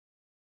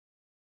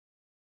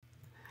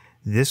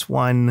This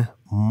one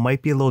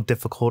might be a little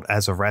difficult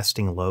as a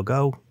resting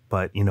logo,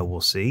 but you know,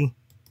 we'll see.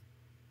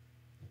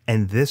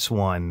 And this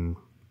one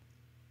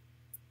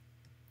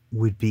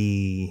would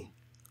be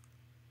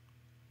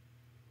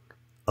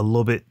a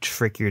little bit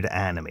trickier to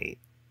animate.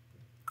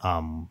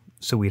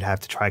 So we'd have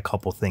to try a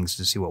couple things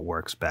to see what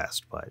works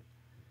best, but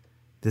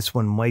this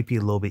one might be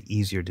a little bit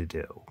easier to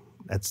do.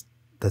 That's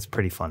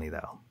pretty funny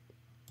though.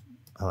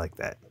 I like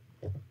that.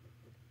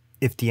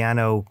 If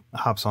Deano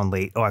hops on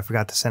late, oh, I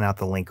forgot to send out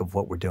the link of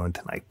what we're doing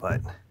tonight,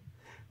 but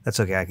that's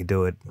okay. I could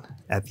do it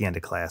at the end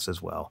of class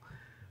as well,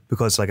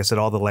 because like I said,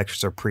 all the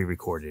lectures are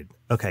pre-recorded.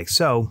 Okay,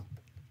 so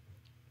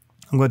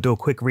I'm going to do a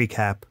quick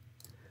recap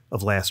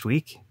of last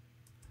week,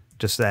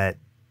 just that,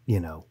 you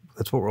know,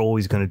 that's what we're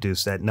always going to do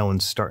so that no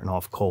one's starting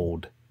off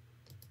cold.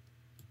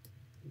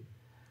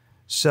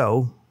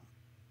 So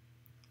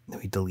let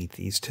me delete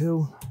these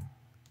two,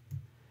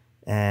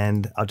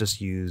 and I'll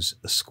just use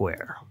a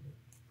square.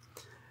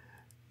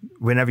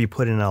 Whenever you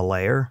put in a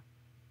layer,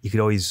 you could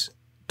always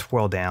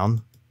twirl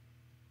down,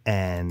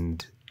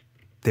 and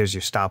there's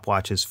your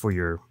stopwatches for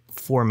your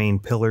 4 main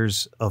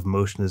pillars of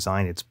motion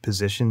design. It's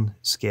position,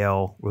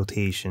 scale,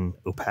 rotation,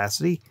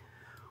 opacity.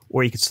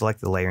 Or you could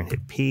select the layer and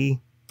hit P,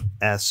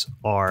 S,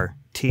 R,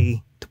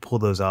 T to pull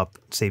those up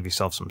and save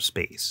yourself some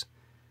space.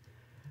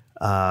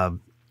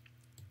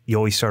 You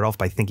always start off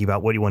by thinking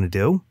about what you want to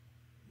do.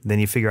 Then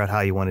you figure out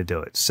how you want to do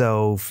it.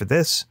 So for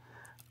this,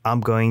 I'm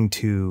going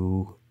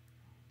to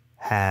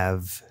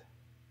have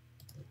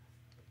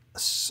a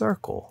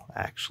circle,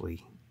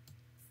 actually,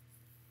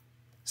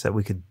 so that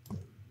we could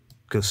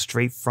go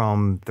straight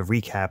from the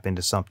recap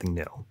into something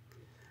new.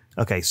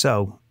 Okay,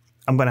 so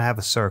I'm going to have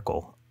a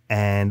circle,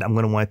 and I'm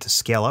going to want it to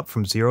scale up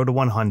from 0 to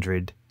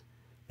 100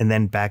 and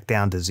then back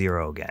down to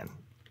 0 again.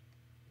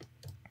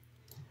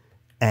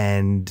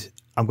 And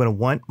I'm going to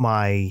want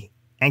my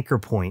anchor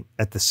point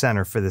at the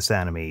center for this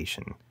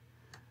animation.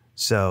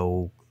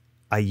 So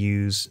I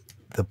use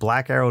the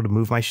black arrow to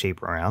move my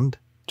shape around,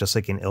 just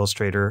like in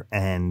Illustrator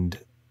and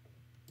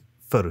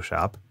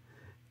Photoshop.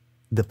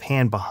 The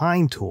pan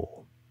behind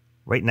tool,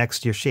 right next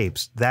to your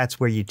shapes,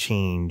 that's where you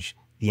change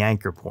the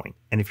anchor point.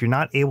 And if you're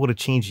not able to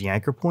change the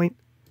anchor point,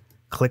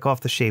 click off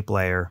the shape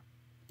layer,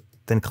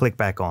 then click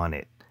back on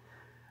it.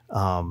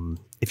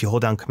 If you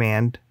hold down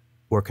Command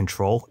or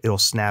Control, it'll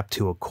snap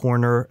to a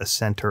corner, a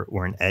center,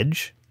 or an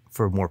edge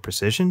for more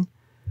precision.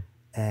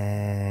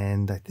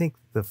 And I think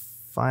the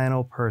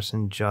final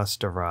person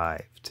just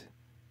arrived.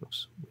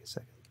 Oops, wait a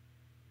second.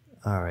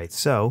 All right,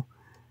 so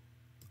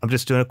I'm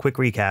just doing a quick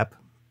recap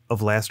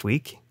of last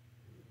week.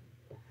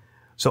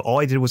 So all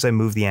I did was I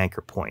moved the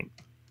anchor point.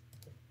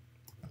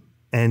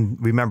 And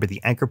remember,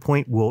 the anchor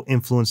point will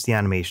influence the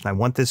animation. I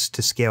want this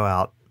to scale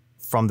out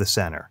from the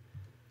center.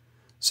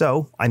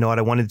 So I know what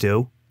I want to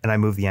do, and I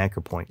move the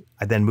anchor point.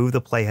 I then move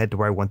the playhead to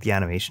where I want the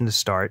animation to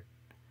start,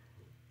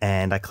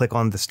 and I click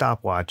on the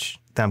stopwatch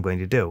that I'm going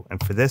to do.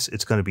 And for this,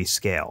 it's going to be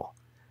scale.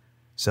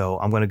 So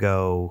I'm going to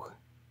go,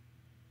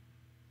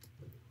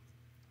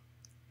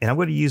 and I'm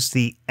going to use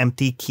the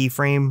empty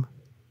keyframe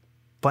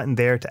button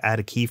there to add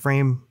a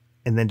keyframe,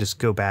 and then just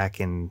go back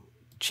and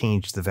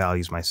change the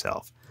values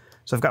myself.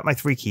 So I've got my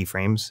 3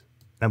 keyframes.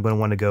 I'm going to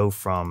want to go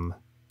from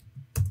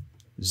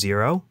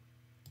 0.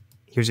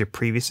 Here's your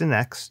previous and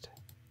next.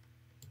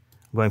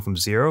 I'm going from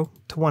 0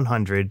 to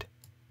 100,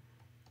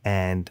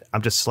 and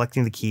I'm just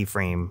selecting the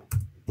keyframe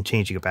and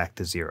changing it back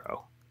to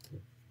 0.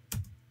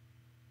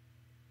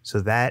 So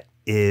that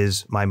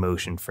is my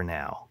motion for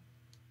now.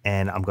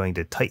 And I'm going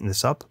to tighten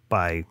this up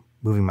by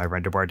moving my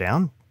render bar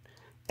down,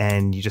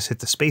 and you just hit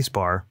the space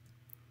bar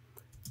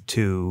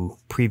to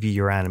preview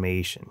your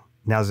animation.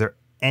 Now, is there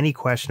any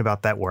question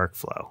about that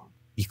workflow?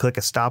 You click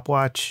a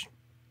stopwatch,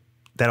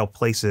 that'll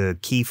place a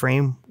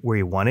keyframe where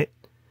you want it.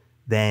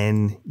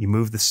 Then you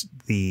move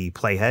the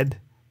playhead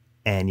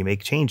and you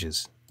make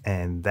changes.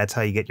 And that's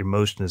how you get your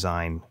motion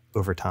design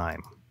over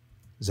time.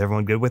 Is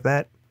everyone good with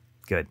that?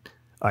 Good.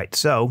 All right,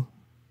 so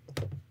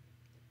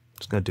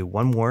just going to do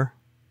one more.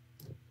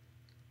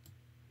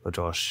 I'll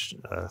draw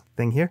a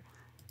thing here.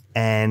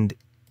 And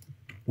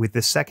with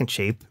this second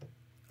shape,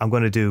 I'm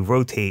going to do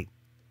rotate,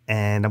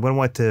 and I'm going to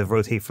want it to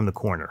rotate from the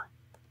corner.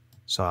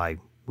 So I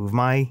move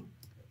my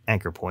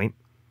anchor point.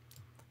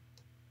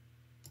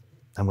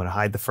 I'm going to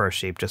hide the first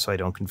shape just so I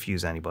don't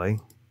confuse anybody.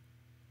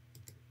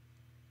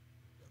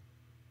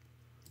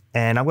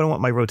 And I'm going to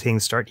want my rotating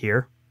to start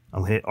here.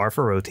 I'm going to hit R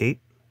for rotate,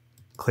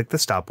 click the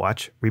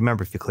stopwatch.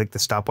 Remember, if you click the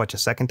stopwatch a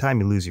second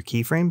time, you lose your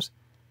keyframes.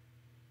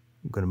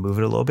 I'm going to move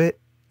it a little bit.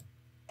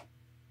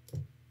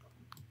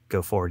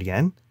 Go forward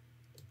again.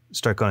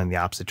 Start going in the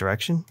opposite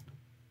direction.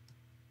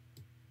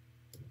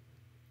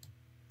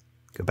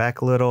 Go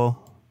back a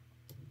little.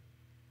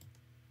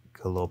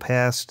 Go a little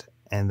past,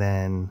 and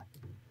then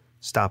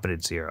stop it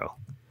at 0.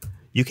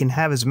 You can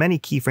have as many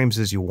keyframes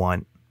as you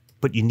want,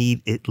 but you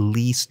need at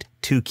least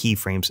 2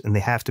 keyframes, and they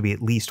have to be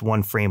at least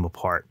 1 frame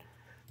apart.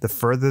 The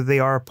further they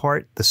are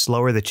apart, the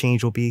slower the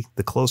change will be.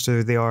 The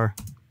closer they are,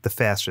 the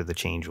faster the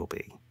change will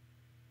be.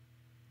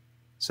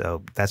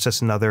 So that's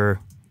just another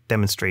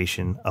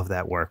demonstration of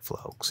that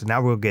workflow. So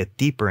now we'll get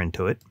deeper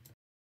into it.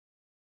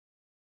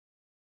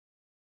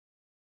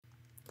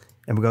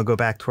 And we're going to go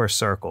back to our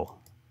circle.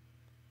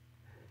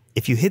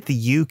 If you hit the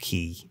U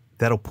key,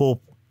 that'll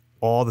pull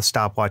all the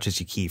stopwatches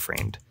you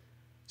keyframed.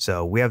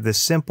 So we have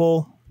this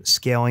simple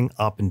scaling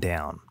up and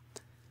down.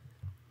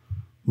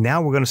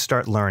 Now we're going to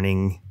start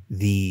learning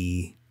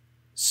the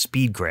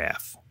speed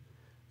graph.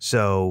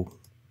 So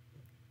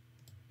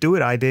do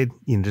what I did,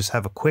 just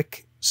have a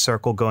quick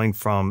circle going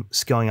from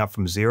scaling up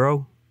from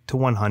 0 to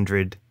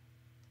 100,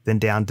 then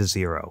down to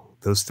 0,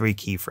 those 3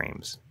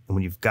 keyframes. And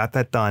when you've got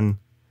that done,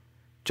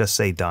 just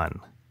say done.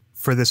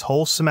 For this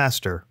whole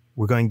semester,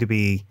 we're going to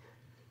be,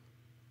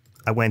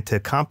 I went to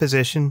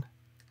composition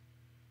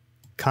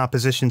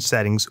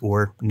settings,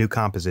 or new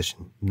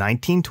composition,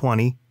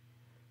 1920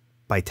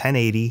 by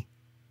 1080,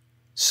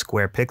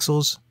 square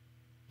pixels,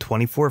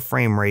 24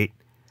 frame rate,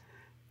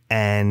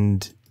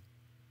 and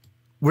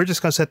we're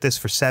just going to set this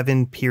for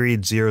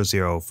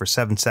 7:00 for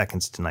 7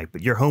 seconds tonight,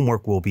 but your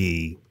homework will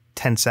be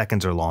 10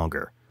 seconds or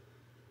longer.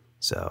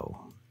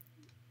 So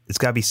it's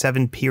got to be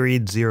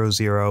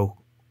 7:00,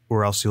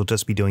 or else you'll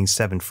just be doing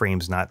 7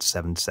 frames, not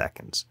 7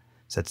 seconds.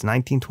 So it's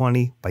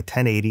 1920 by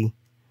 1080,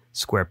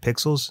 square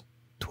pixels,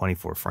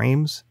 24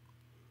 frames,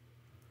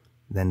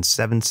 then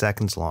 7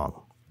 seconds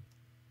long.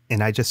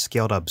 And I just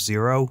scaled up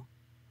 0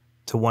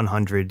 to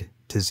 100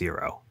 to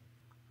 0.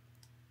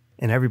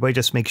 And everybody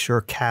just make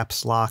sure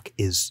caps lock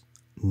is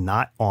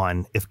not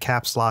on. If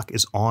caps lock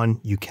is on,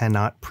 you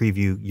cannot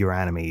preview your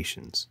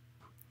animations.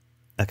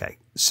 Okay,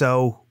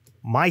 so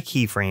my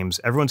keyframes,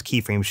 everyone's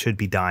keyframes should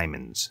be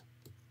diamonds.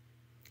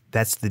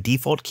 That's the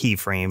default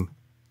keyframe,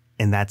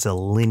 and that's a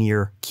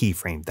linear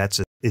keyframe.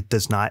 It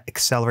does not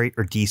accelerate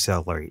or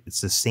decelerate.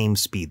 It's the same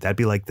speed. That'd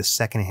be like the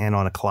second hand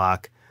on a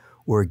clock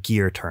or a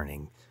gear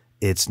turning.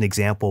 It's an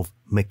example of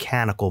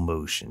mechanical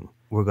motion.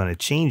 We're going to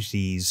change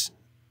these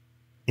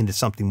into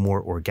something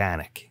more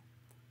organic.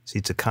 See,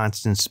 it's a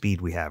constant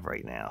speed we have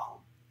right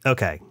now.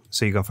 Okay,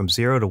 so you go from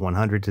 0 to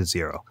 100 to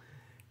 0.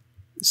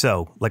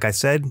 So, like I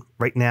said,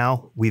 right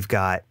now we've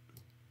got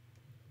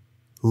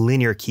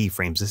linear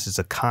keyframes. This is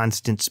a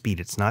constant speed.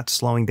 It's not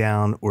slowing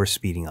down or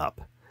speeding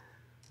up.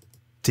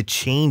 To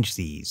change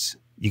these,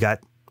 you got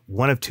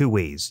one of 2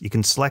 ways. You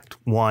can select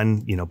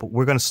one, but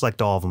we're going to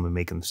select all of them and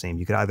make them the same.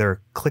 You could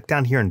either click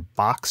down here and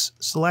box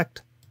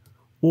select,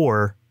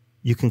 or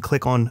you can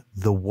click on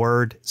the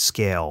word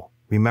scale.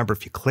 Remember,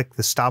 if you click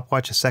the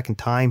stopwatch a second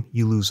time,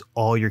 you lose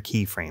all your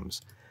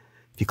keyframes.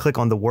 If you click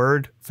on the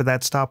word for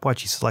that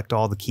stopwatch, you select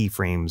all the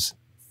keyframes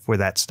for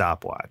that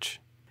stopwatch.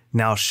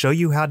 Now I'll show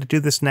you how to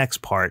do this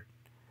next part,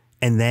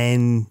 and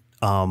then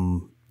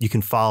you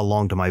can follow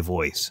along to my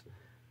voice.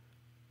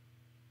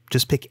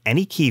 Just pick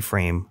any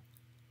keyframe,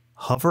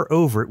 hover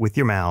over it with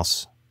your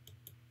mouse,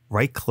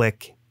 right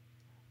click,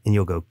 and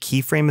you'll go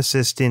keyframe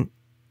assistant,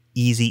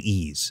 easy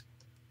ease.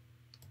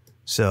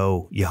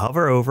 So you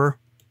hover over,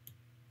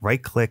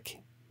 right click,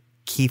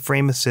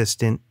 keyframe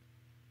assistant,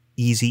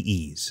 easy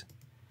ease.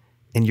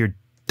 And your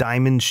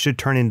diamonds should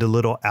turn into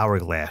little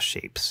hourglass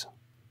shapes.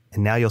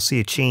 And now you'll see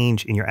a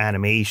change in your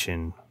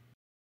animation.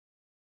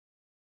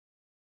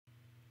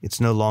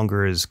 It's no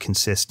longer as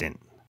consistent.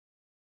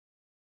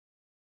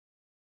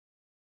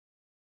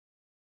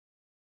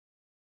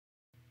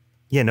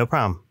 Yeah, no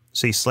problem.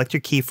 So you select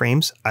your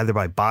keyframes either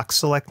by box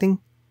selecting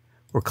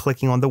or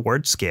clicking on the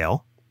word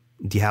scale.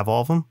 Do you have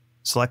all of them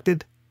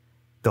selected?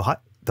 They'll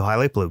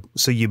highlight blue.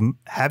 So you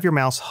have your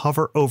mouse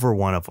hover over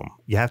one of them.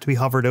 You have to be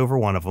hovered over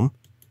one of them.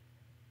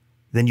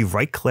 Then you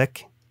right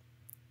click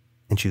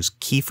and choose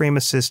keyframe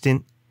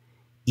assistant,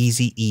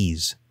 easy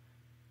ease.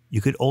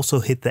 You could also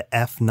hit the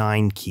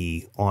F9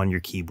 key on your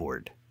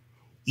keyboard.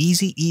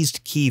 Easy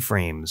eased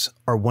keyframes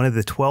are one of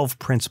the 12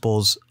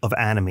 principles of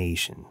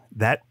animation.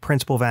 That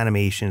principle of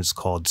animation is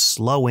called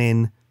slow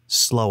in,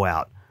 slow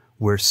out.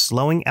 We're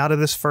slowing out of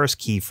this first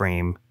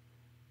keyframe,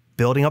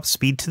 building up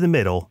speed to the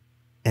middle,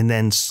 and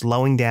then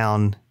slowing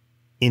down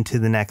into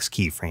the next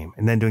keyframe,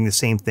 and then doing the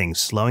same thing,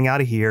 slowing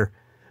out of here,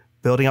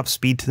 building up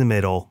speed to the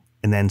middle,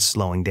 and then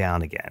slowing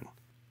down again.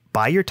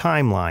 By your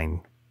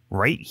timeline,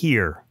 right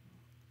here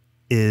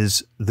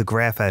is the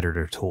graph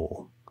editor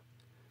tool.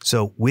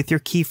 So with your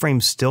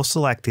keyframe still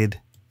selected,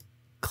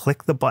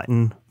 click the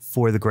button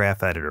for the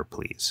graph editor,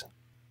 please.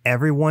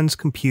 Everyone's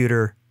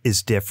computer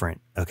is different,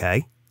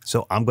 okay?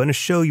 So I'm going to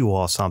show you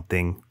all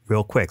something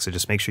real quick, so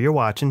just make sure you're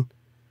watching.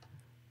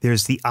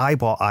 There's the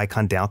eyeball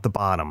icon down at the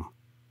bottom.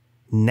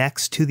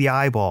 Next to the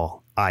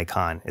eyeball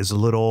icon is a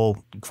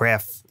little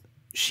graph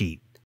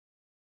sheet.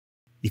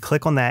 You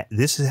click on that.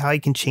 This is how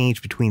you can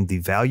change between the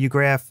value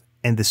graph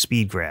and the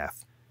speed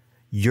graph.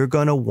 You're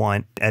going to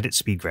want edit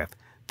speed graph.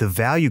 The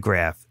value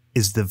graph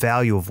is the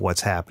value of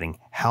what's happening,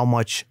 how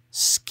much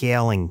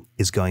scaling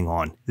is going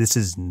on. This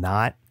is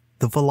not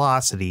the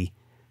velocity.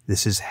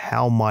 This is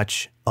how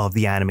much of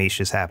the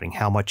animation is happening,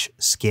 how much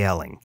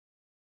scaling.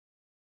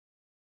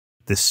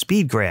 The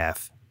speed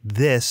graph,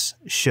 this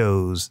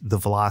shows the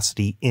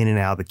velocity in and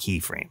out of the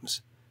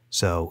keyframes.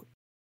 So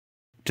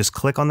just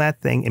click on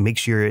that thing and make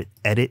sure you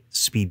edit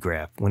speed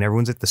graph. When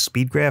everyone's at the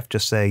speed graph,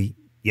 just say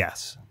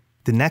yes.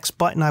 The next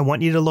button I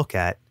want you to look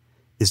at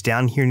is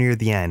down here near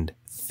the end.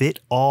 Fit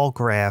all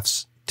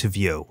graphs to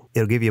view.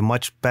 It'll give you a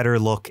much better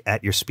look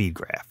at your speed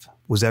graph.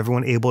 Was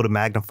everyone able to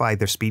magnify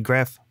their speed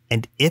graph?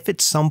 And if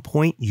at some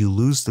point you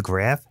lose the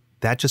graph,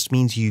 that just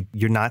means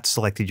you're not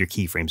selected your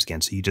keyframes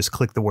again. So you just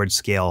click the word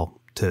scale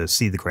to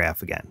see the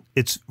graph again.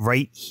 It's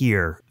right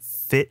here.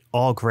 Fit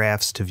all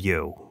graphs to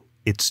view.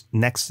 It's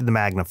next to the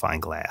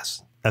magnifying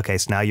glass. Okay,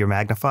 so now you're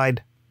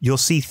magnified. You'll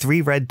see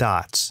 3 red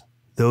dots.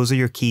 Those are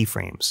your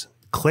keyframes.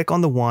 Click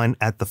on the one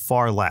at the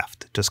far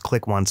left. Just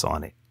click once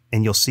on it.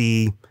 And you'll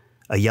see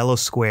a yellow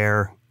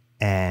square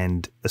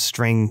and a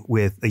string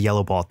with a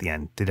yellow ball at the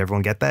end. Did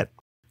everyone get that?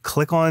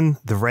 Click on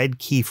the red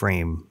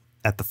keyframe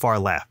at the far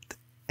left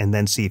and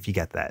then see if you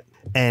get that.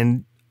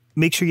 And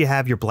make sure you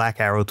have your black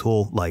arrow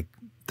tool. Like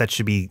that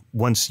should be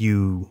once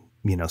you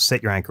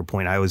set your anchor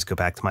point. I always go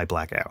back to my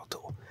black arrow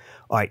tool.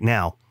 All right,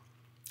 now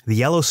the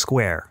yellow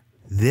square,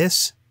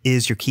 this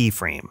is your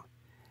keyframe.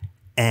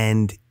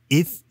 And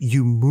if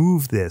you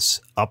move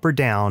this up or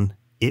down,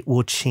 it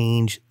will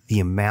change the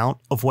amount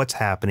of what's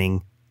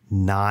happening,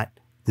 not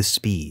the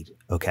speed,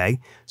 okay?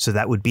 So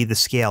that would be the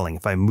scaling.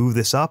 If I move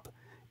this up,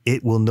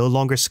 it will no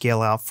longer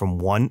scale out from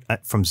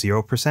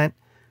 0%.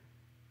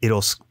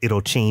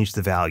 It'll change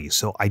the value.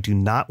 So I do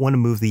not want to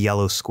move the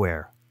yellow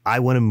square. I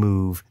want to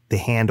move the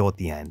handle at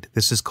the end.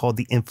 This is called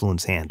the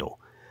influence handle.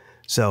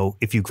 So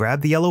if you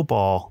grab the yellow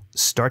ball,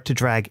 start to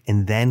drag,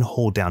 and then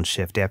hold down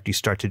shift after you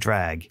start to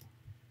drag,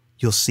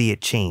 you'll see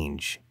it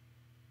change.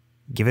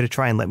 Give it a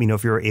try and let me know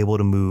if you're able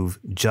to move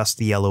just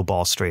the yellow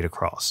ball straight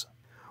across.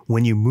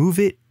 When you move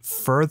it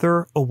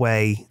further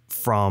away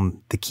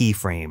from the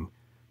keyframe,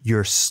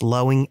 you're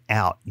slowing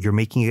out. You're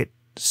making it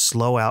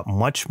slow out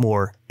much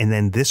more. And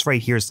then this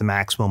right here is the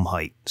maximum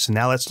height. So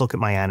now let's look at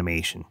my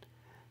animation.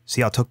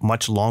 See how it took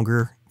much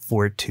longer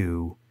for it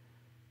to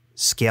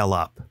scale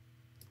up.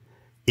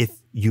 If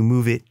you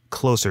move it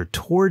closer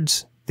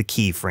towards the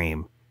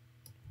keyframe,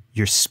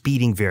 you're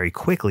speeding very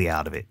quickly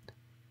out of it.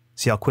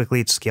 See how quickly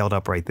it's scaled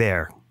up right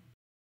there.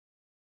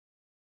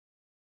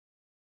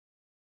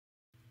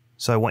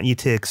 So I want you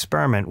to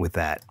experiment with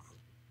that.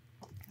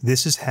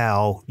 This is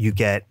how you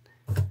get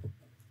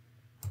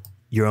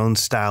your own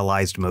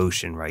stylized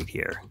motion right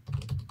here.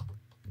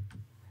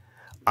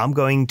 I'm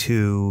going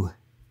to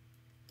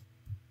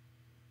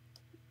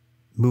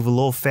move a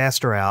little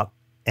faster out,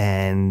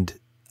 and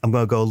I'm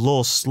going to go a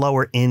little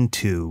slower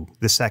into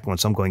the second one.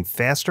 So I'm going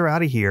faster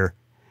out of here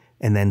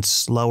and then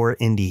slower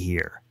into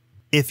here.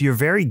 If you're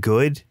very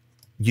good,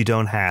 you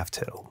don't have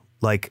to.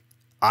 Like,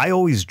 I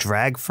always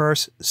drag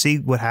first. See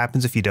what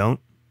happens if you don't?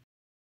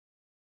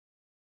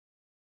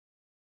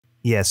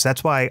 Yes,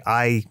 that's why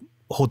I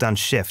hold down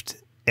shift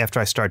after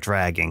I start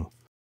dragging.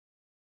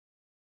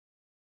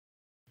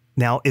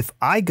 Now, if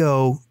I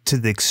go to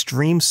the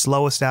extreme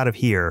slowest out of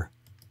here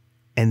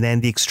and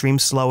then the extreme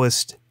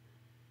slowest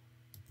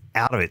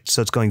out of it,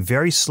 so it's going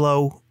very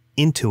slow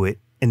into it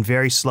and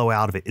very slow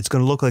out of it, it's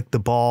going to look like the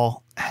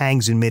ball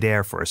hangs in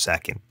midair for a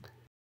second.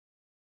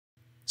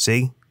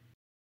 See?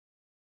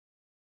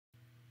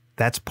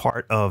 That's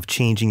part of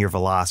changing your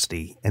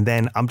velocity. And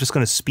then I'm just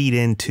going to speed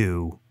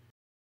into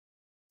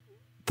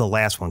the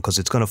last one because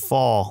it's going to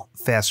fall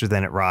faster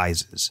than it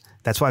rises.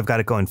 That's why I've got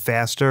it going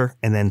faster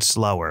and then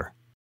slower.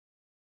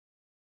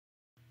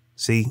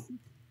 See?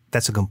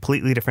 That's a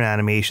completely different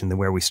animation than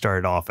where we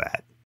started off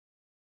at.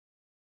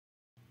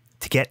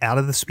 To get out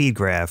of the speed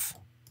graph,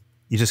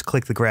 you just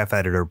click the graph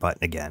editor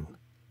button again.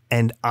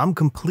 And I'm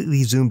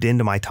completely zoomed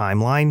into my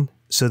timeline.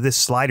 So this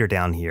slider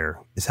down here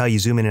is how you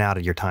zoom in and out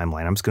of your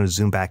timeline. I'm just going to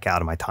zoom back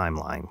out of my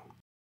timeline.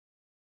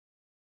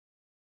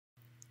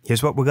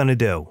 Here's what we're going to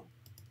do.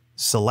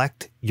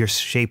 Select your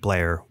shape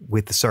layer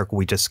with the circle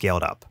we just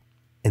scaled up.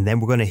 And then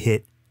we're going to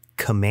hit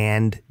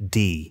Command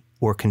D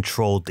or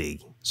Control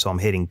D. So I'm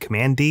hitting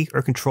Command D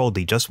or Control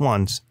D just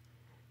once,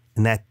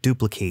 and that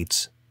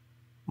duplicates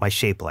my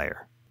shape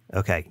layer.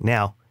 Okay,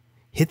 now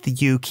hit the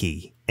U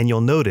key, and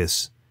you'll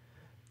notice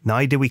not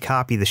only did we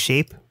copy the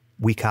shape,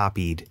 we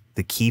copied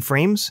the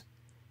keyframes.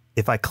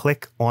 If I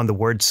click on the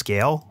word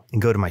scale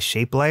and go to my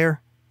shape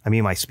layer,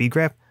 my speed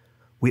graph,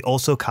 we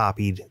also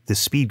copied the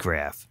speed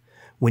graph.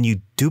 When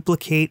you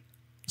duplicate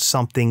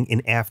something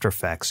in After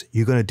Effects,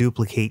 you're going to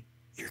duplicate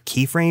your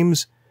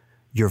keyframes,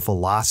 your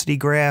velocity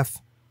graph,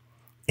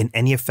 and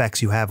any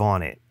effects you have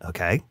on it,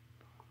 okay?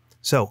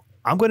 So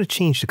I'm going to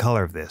change the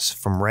color of this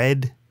from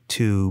red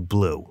to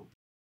blue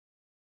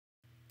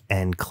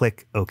and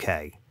click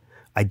OK.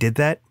 I did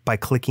that by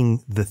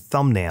clicking the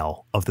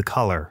thumbnail of the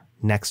color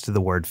next to the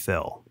word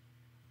fill.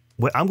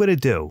 What I'm going to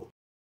do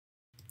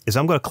is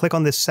I'm going to click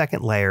on this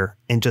second layer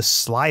and just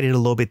slide it a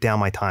little bit down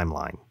my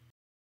timeline.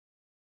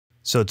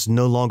 So it's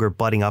no longer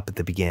butting up at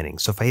the beginning.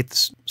 So if I hit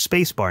the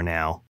space bar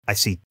now, I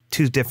see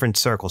two different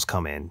circles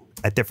come in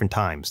at different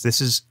times.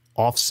 This is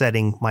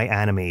offsetting my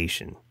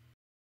animation.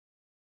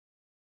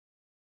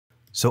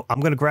 So I'm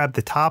going to grab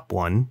the top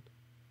one.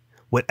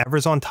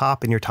 Whatever's on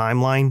top in your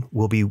timeline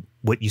will be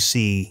what you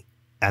see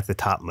at the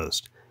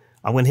topmost.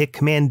 I'm going to hit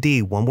Command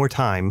D one more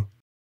time,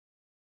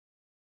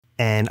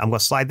 and I'm going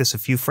to slide this a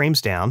few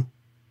frames down,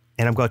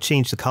 and I'm going to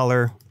change the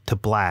color to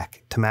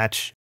black to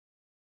match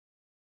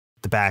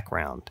the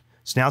background.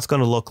 So now it's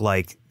going to look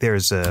like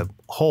there's a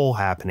hole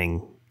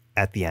happening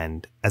at the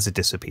end as it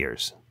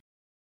disappears.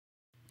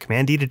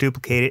 Command D to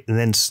duplicate it, and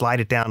then slide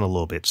it down a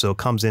little bit so it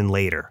comes in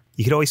later.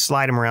 You could always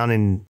slide them around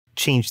and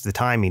change the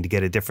timing to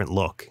get a different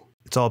look.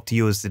 It's all up to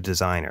you as the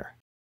designer.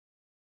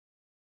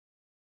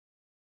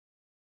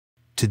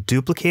 To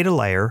duplicate a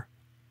layer,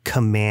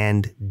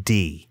 Command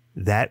D.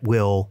 That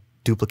will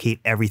duplicate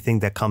everything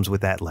that comes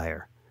with that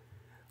layer.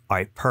 All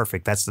right,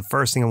 perfect. That's the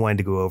first thing I wanted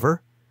to go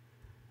over.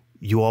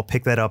 You all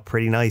picked that up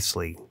pretty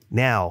nicely.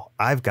 Now,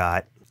 I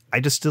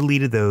just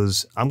deleted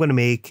those. I'm going to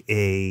make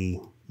a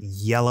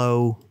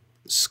yellow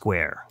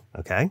square,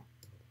 okay?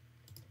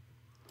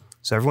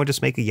 So everyone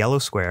just make a yellow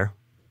square.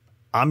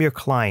 I'm your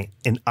client,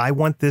 and I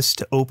want this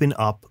to open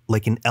up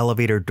like an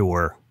elevator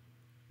door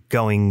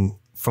going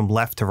from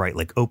left to right,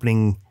 like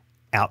opening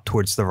out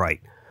towards the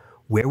right.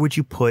 Where would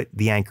you put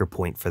the anchor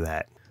point for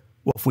that?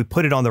 Well, if we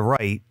put it on the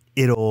right,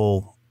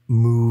 it'll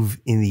move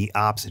in the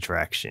opposite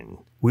direction.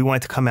 We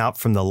want it to come out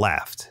from the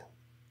left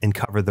and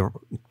cover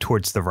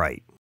towards the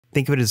right.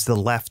 Think of it as the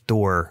left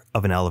door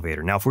of an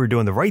elevator. Now, if we were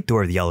doing the right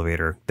door of the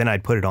elevator, then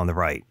I'd put it on the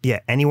right. Yeah,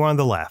 anywhere on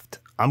the left.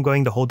 I'm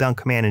going to hold down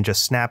Command and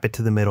just snap it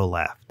to the middle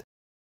left.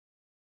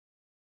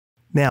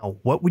 Now,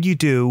 what would you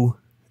do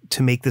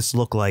to make this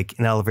look like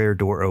an elevator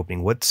door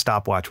opening? What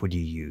stopwatch would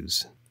you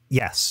use?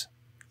 Yes,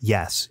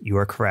 you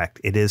are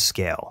correct. It is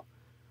scale.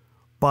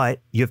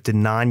 But you have to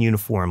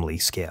non-uniformly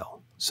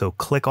scale. So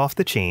click off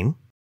the chain,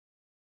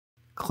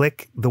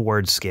 click the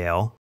word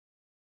scale,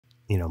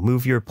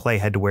 move your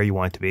playhead to where you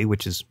want it to be,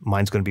 which is,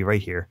 mine's going to be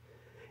right here.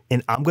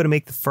 And I'm going to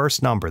make the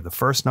first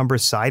number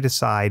side to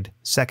side,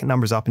 second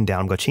number's up and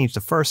down. I'm going to change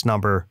the first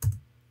number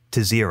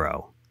to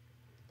 0.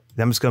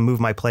 Then I'm just going to move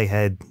my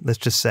playhead, let's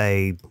just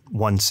say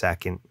 1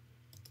 second,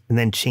 and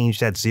then change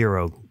that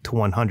 0 to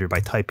 100 by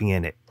typing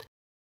in it.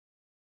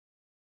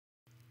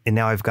 And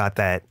now I've got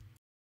that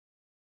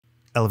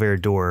elevator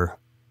door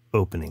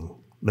opening.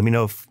 Let me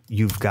know if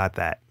you've got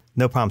that.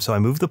 No problem. So I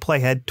move the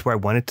playhead to where I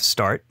want it to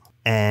start,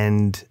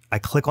 and I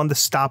click on the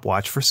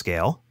stopwatch for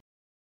scale.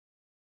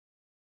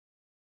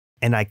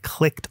 And I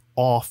clicked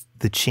off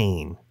the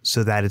chain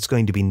so that it's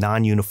going to be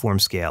non-uniform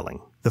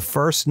scaling. The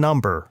first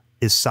number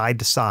is side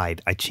to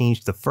side. I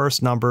changed the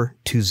first number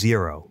to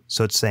 0.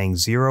 So it's saying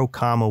 0,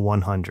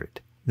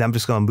 100. Then I'm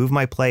just going to move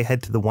my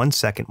playhead to the 1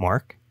 second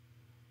mark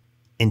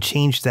and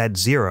change that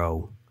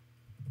 0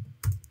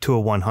 to a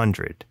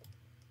 100.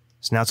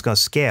 So now it's going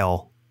to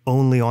scale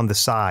only on the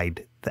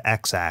side, the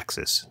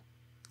x-axis,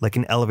 like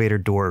an elevator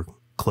door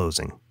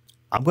closing.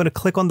 I'm going to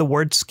click on the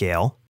word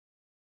scale,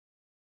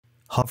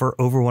 hover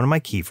over one of my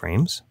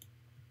keyframes,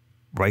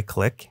 right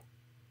click,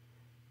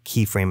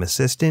 keyframe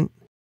assistant,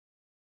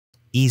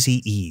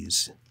 easy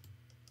ease,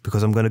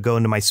 because I'm going to go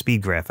into my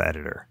speed graph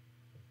editor.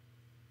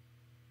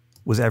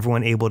 Was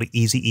everyone able to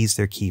easy ease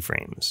their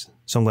keyframes?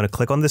 So I'm going to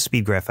click on the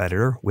speed graph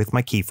editor with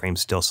my keyframe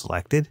still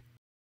selected,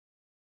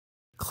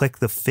 click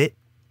the fit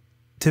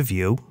to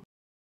view,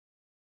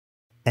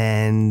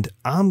 and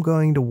I'm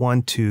going to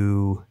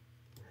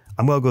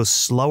go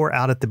slower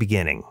out at the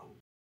beginning.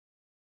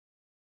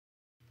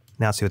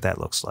 Now see what that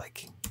looks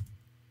like.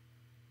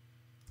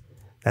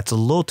 That's a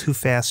little too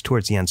fast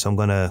towards the end, so I'm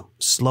going to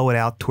slow it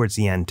out towards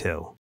the end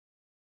too.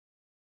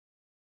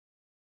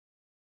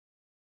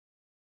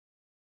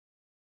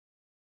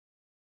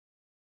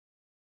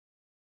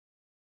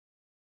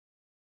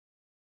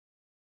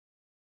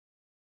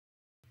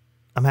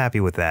 I'm happy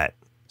with that.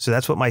 So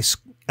that's what my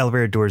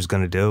elevator door is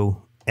going to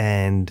do,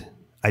 and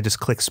I just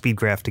click speed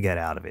graph to get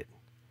out of it.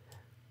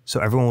 So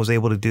everyone was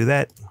able to do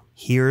that.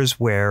 Here's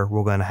where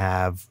we're going to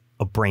have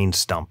a brain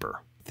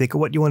stumper. Think of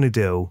what you want to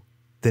do,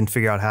 then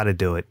figure out how to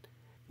do it.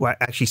 Well,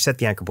 actually set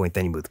the anchor point,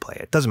 then you move the play.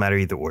 It doesn't matter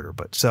either order,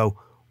 but so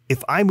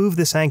if I move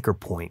this anchor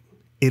point,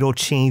 it'll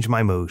change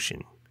my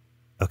motion,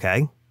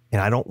 okay? And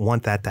I don't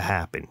want that to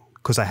happen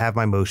because I have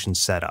my motion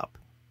set up,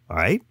 all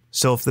right?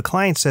 So if the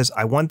client says,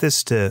 I want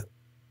this to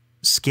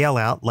scale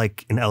out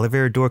like an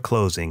elevator door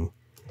closing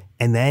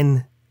and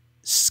then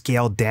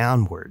scale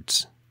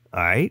downwards,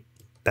 all right?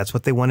 That's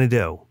what they want to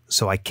do.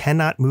 So I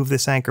cannot move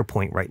this anchor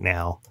point right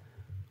now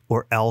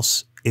or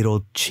else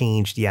it'll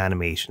change the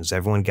animations.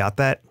 Everyone got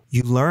that?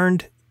 You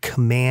learned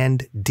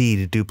Command D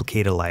to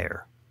duplicate a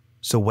layer.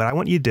 So what I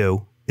want you to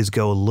do is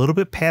go a little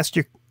bit past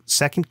your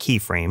second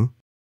keyframe,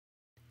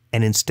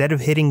 and instead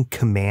of hitting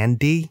Command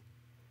D,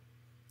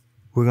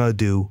 we're going to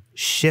do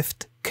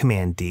Shift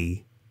Command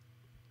D,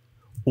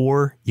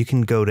 or you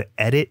can go to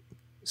Edit,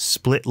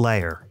 Split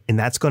Layer, and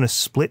that's going to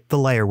split the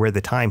layer where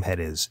the time head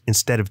is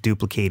instead of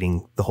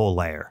duplicating the whole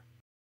layer.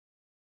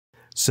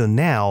 So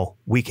now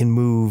we can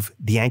move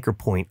the anchor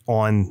point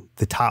on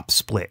the top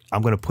split.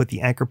 I'm going to put the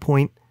anchor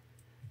point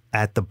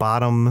at the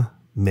bottom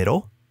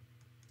middle,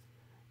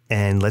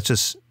 and let's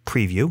just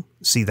preview.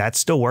 See, that's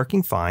still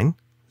working fine.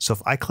 So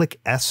if I click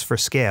S for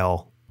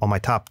scale on my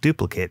top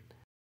duplicate,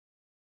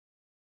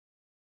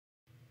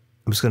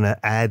 I'm just going to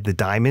add the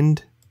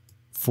diamond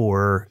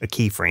for a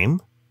keyframe.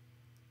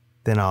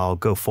 Then I'll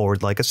go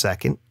forward like a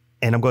second,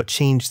 and I'm going to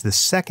change the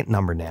second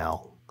number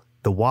now,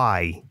 the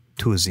Y,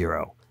 to a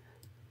 0.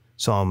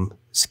 So I'm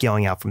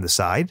scaling out from the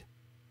side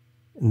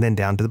and then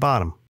down to the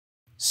bottom.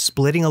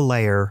 Splitting a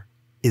layer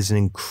is an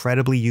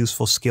incredibly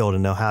useful skill to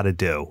know how to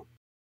do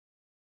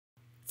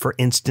for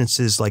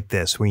instances like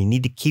this, where you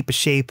need to keep a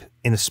shape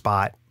in a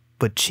spot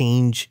but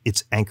change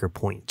its anchor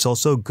point. It's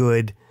also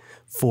good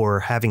for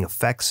having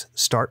effects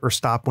start or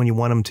stop when you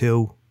want them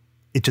to.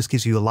 It just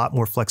gives you a lot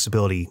more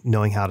flexibility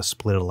knowing how to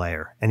split a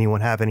layer.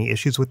 Anyone have any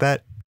issues with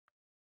that?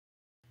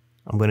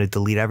 I'm going to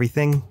delete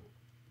everything,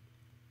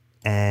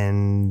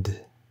 and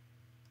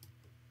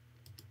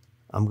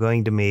I'm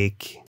going to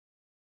make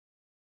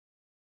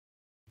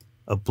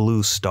a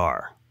blue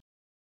star.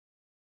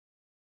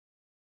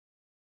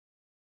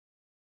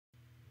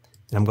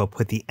 And I'm going to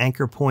put the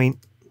anchor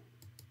point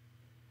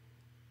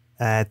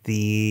at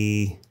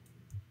the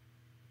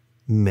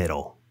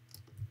middle.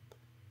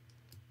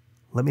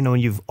 Let me know when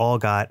you've all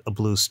got a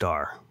blue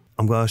star.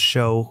 I'm going to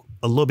show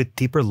a little bit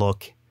deeper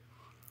look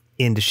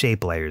into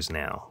shape layers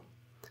now.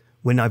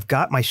 When I've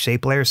got my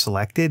shape layer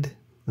selected,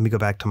 let me go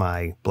back to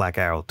my black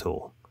arrow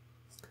tool.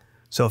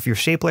 So if your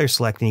shape layer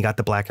selected and you got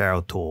the black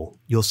arrow tool,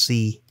 you'll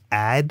see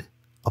add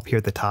up here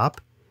at the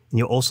top, and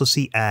you'll also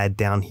see add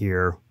down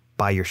here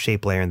by your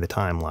shape layer in the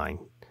timeline.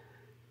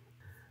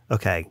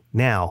 Okay,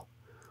 now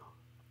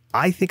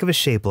I think of a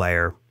shape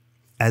layer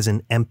as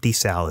an empty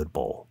salad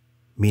bowl,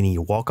 meaning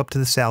you walk up to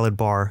the salad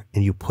bar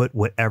and you put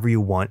whatever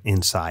you want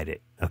inside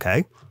it,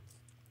 okay?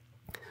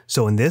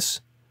 So in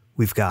this,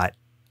 we've got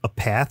a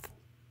path,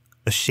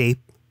 a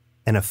shape,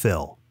 and a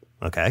fill,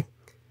 okay?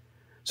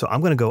 So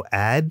I'm going to go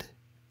add,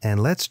 and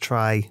let's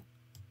try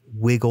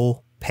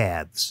wiggle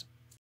paths.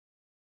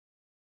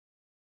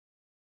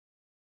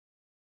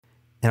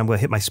 And I'm going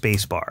to hit my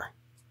space bar.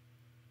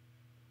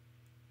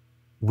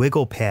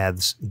 Wiggle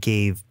paths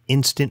gave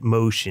instant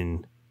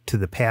motion to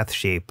the path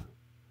shape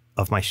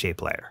of my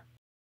shape layer.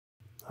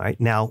 All right,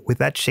 now with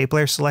that shape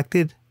layer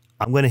selected,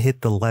 I'm going to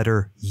hit the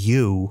letter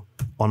U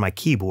on my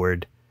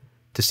keyboard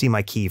to see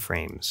my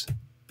keyframes.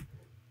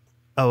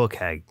 Oh,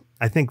 okay.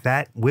 I think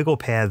that wiggle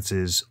paths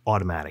is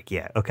automatic.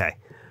 Yeah, okay.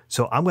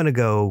 So I'm going to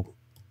go,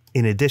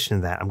 in addition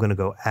to that, I'm going to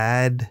go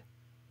add,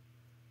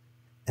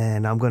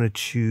 and I'm going to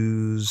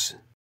choose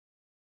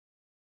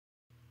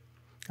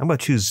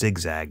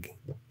zigzag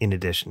in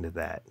addition to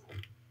that.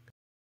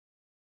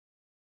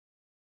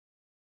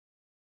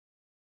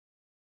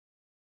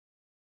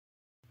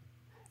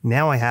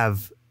 Now I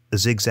have a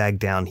zigzag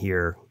down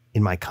here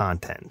in my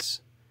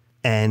contents,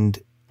 and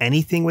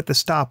anything with the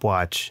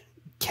stopwatch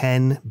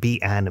can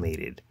be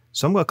animated.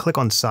 So I'm going to click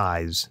on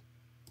size,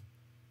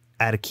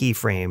 add a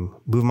keyframe,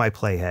 move my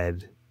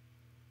playhead,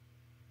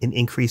 and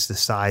increase the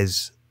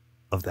size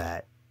of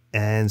that.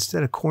 And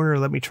instead of corner,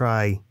 let me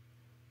try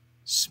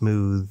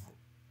smooth.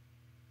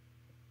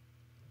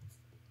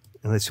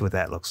 And let's see what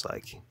that looks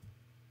like.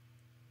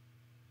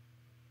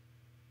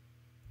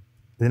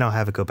 Then I'll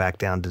have it go back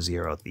down to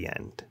 0 at the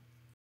end.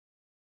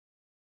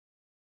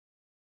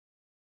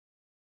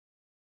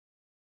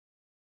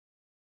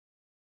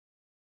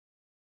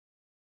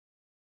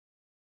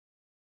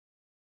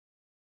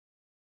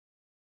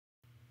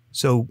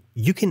 So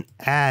you can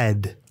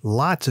add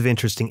lots of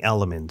interesting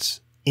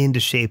elements into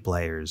shape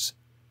layers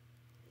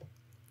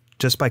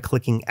just by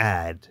clicking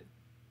add.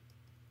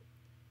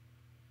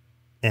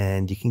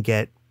 And you can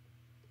get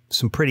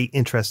some pretty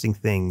interesting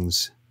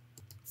things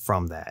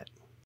from that.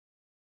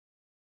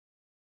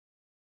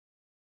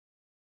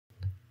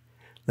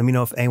 Let me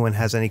know if anyone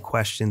has any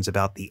questions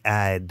about the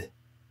add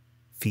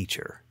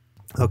feature.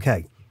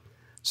 Okay,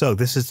 so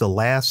this is the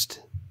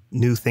last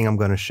new thing I'm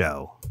going to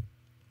show.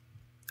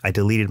 I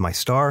deleted my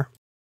star,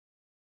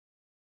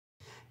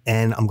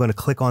 and I'm going to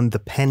click on the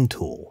pen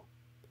tool.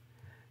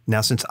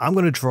 Now, since I'm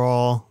going to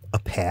draw a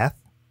path,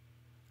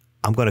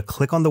 I'm going to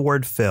click on the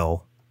word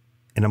fill,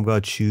 and I'm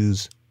going to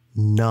choose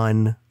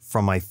none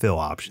from my fill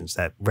options,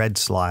 that red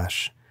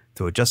slash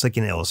through it, just like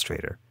in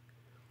Illustrator.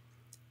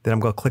 Then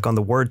I'm going to click on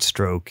the word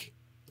stroke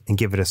and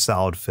give it a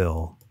solid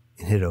fill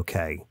and hit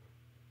OK.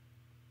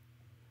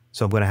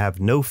 So I'm going to have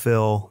no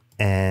fill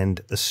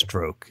and a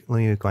stroke. Let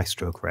me make my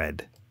stroke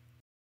red.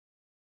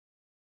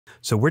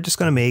 So we're just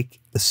going to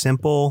make a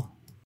simple,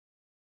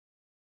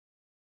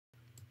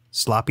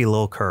 sloppy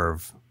little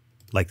curve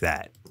like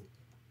that.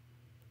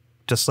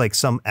 Just like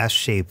some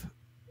S-shape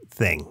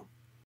thing.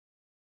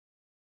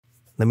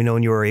 Let me know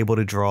when you are able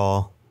to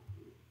draw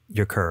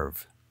your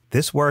curve.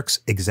 This works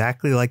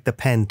exactly like the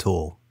pen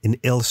tool in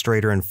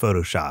Illustrator and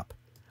Photoshop,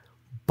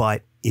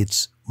 but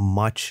it's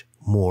much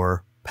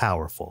more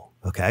powerful,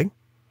 okay?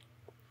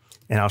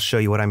 And I'll show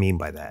you what I mean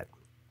by that.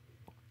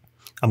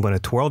 I'm going to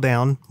twirl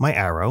down my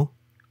arrow.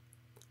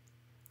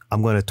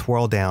 I'm going to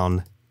twirl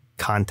down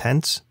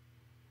contents.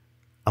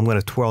 I'm going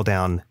to twirl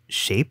down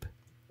shape.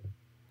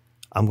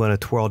 I'm going to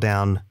twirl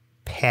down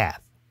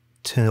path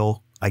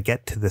till I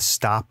get to the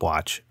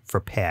stopwatch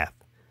for path.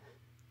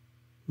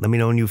 Let me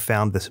know when you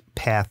found this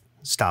path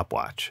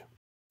stopwatch.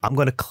 I'm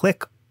going to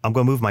click I'm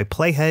going to move my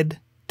playhead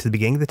to the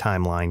beginning of the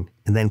timeline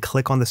and then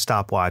click on the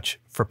stopwatch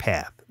for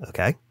path.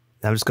 Okay.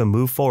 Now I'm just going to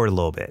move forward a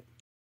little bit.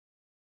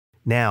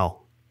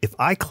 Now, if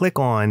I click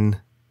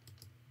on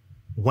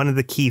one of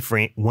the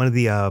keyframe, one of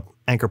the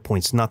anchor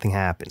points, nothing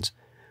happens.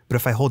 But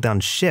if I hold down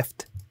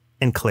Shift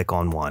and click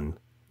on one,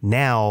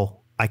 now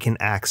I can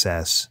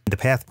access the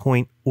path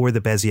point or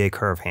the Bezier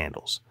curve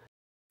handles.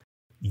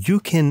 You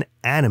can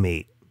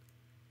animate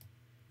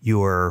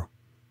your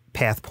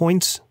path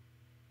points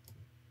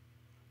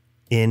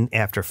in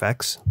After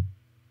Effects.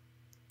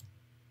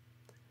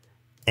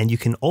 And you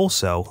can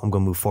also, I'm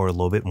going to move forward a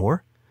little bit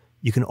more,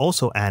 you can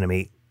also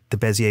animate the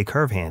Bezier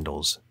curve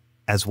handles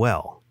as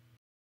well.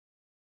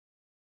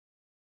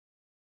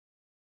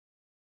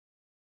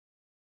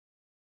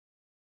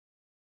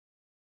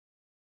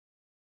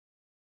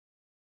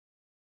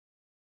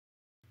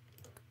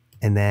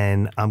 And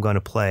then I'm going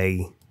to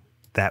play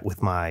that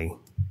with my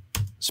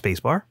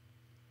spacebar.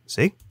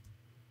 See?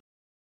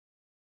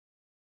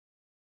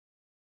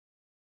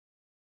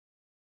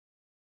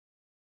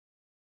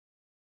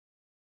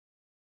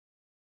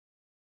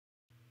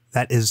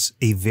 That is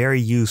a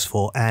very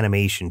useful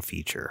animation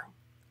feature,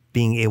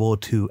 being able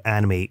to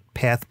animate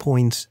path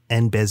points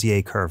and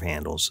Bezier curve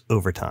handles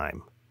over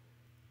time.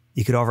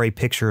 You could already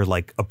picture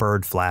like a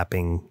bird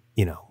flapping,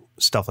 you know,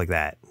 stuff like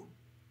that.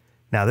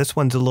 Now this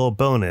one's a little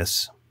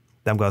bonus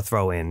that I'm going to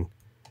throw in.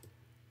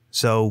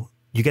 So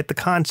you get the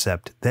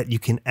concept that you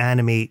can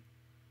animate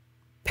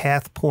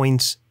path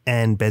points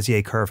and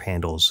Bezier curve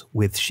handles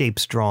with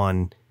shapes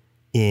drawn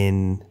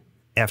in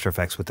After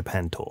Effects with the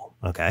pen tool.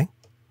 Okay.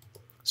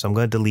 So I'm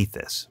going to delete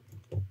this.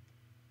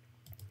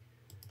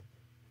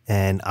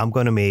 And I'm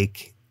going to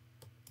make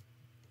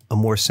a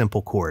more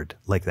simple chord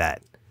like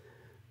that.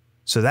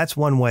 So that's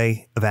one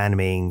way of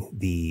animating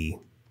the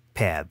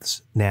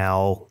paths.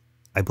 Now,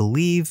 I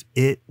believe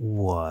it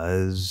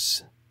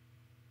was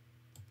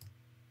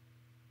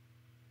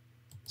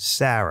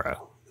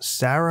Sarah.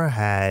 Sarah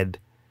had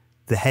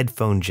the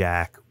headphone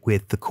jack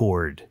with the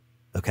cord.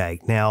 Okay.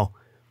 Now,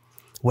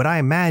 what I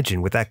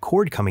imagine with that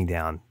cord coming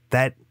down,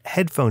 that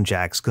headphone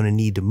jack's going to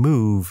need to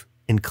move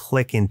and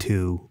click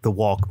into the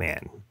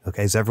Walkman.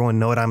 Okay, does everyone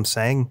know what I'm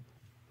saying?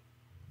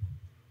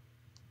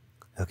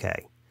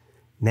 Okay,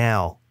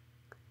 now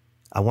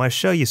I want to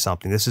show you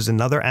something. This is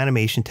another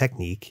animation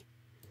technique,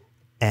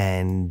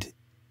 and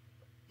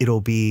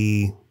it'll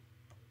be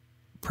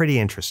pretty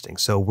interesting.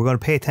 So we're going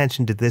to pay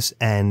attention to this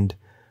end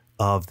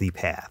of the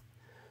path.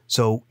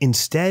 So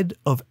instead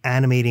of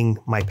animating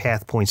my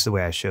path points the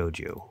way I showed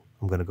you,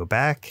 I'm going to go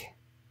back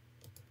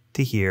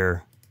to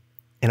here,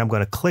 and I'm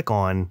going to click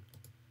on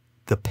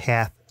the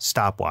path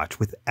stopwatch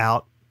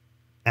without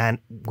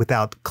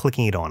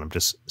clicking it on. I'm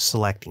just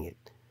selecting it.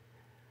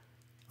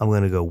 I'm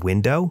going to go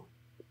Window,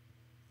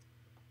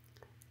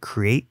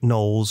 Create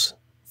Nulls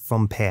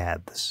from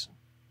Paths.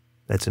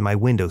 That's in my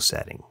window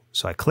setting.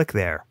 So I click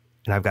there,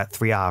 and I've got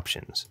three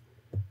options.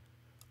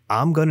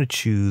 I'm going to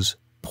choose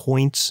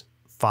Points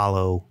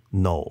Follow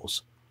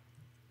Nulls.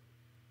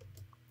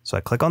 So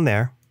I click on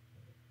there,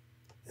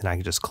 and I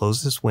can just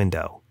close this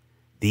window.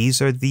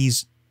 These are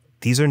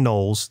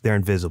nulls, they're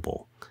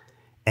invisible.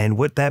 And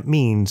what that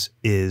means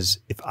is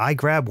if I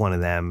grab one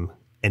of them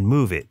and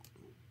move it,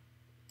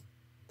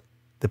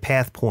 the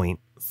path point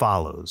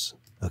follows,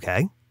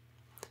 okay?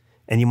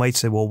 And you might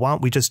say, well, why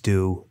don't we just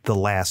do the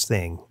last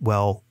thing?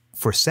 Well,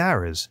 for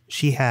Sarah's,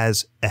 she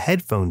has a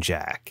headphone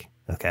jack,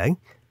 okay?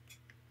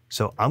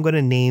 So I'm going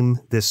to name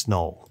this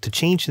null. To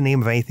change the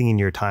name of anything in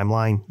your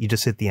timeline, you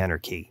just hit the Enter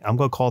key. I'm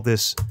going to call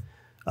this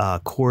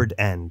chord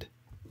end.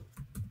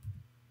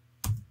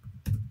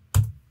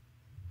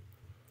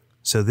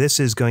 So this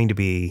is going to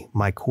be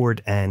my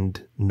chord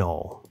end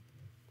null.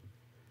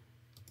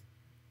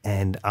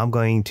 And I'm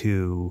going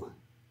to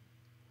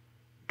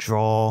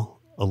draw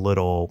a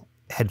little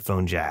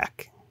headphone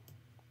jack.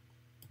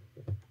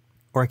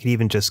 Or I could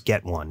even just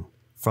get one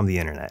from the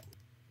internet.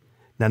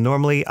 Now,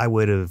 normally I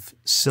would have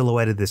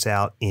silhouetted this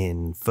out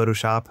in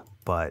Photoshop,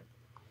 but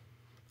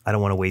I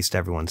don't want to waste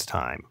everyone's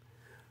time.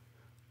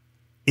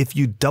 If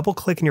you double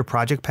click in your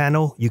project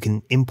panel, you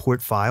can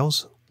import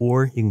files,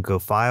 or you can go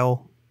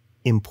File,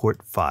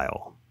 Import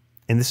File.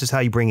 And this is how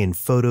you bring in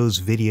photos,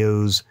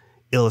 videos,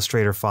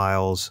 Illustrator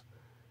files.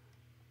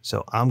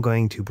 So I'm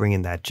going to bring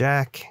in that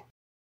jack.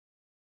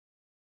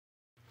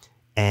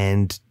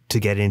 And to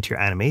get into your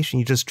animation,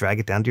 you just drag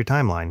it down to your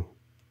timeline.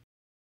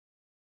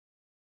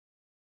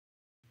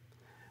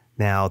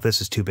 Now this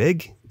is too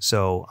big,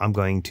 so I'm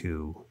going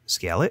to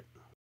scale it.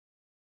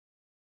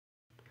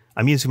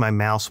 I'm using my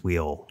mouse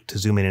wheel to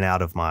zoom in and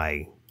out of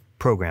my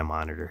program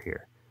monitor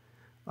here.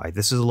 All right,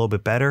 this is a little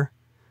bit better.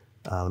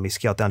 Let me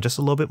scale it down just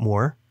a little bit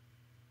more.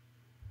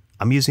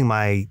 I'm using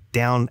my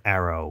down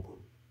arrow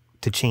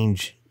to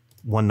change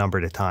one number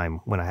at a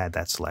time when I had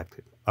that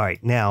selected. All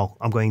right, now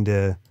I'm going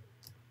to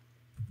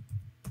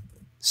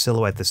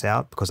silhouette this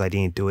out because I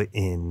didn't do it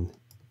in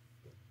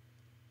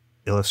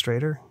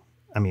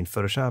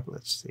Photoshop.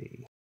 Let's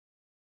see.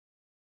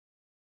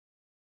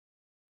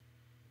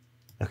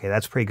 Okay,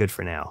 that's pretty good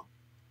for now.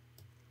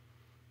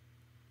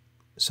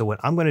 So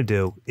what I'm going to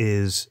do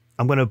is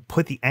I'm going to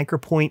put the anchor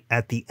point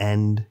at the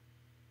end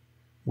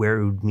where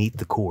it would meet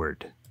the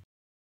chord.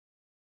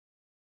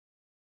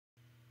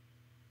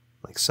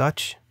 Like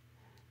such.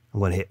 I'm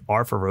going to hit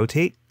R for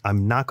rotate.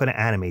 I'm not going to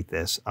animate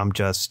this. I'm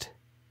just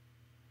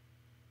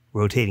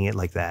rotating it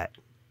like that.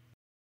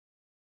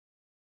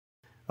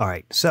 All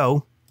right,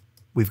 so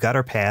we've got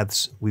our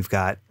paths. We've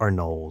got our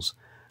nulls.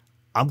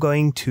 I'm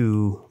going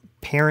to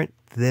parent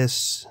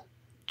this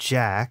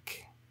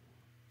jack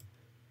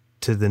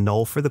to the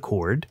null for the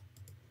chord.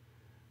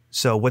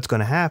 So what's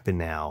going to happen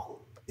now,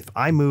 if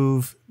I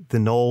move the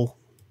null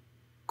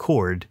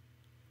chord,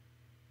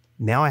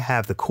 now I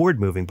have the chord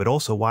moving, but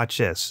also watch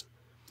this.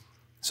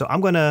 So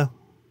I'm going to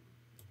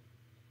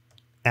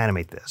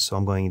animate this. So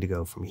I'm going to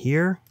go from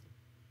here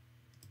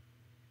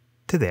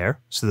to there.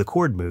 So the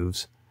chord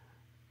moves.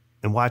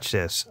 And watch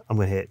this. I'm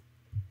going to hit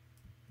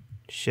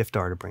Shift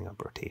R to bring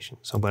up rotation.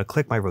 So I'm going to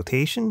click my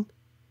rotation,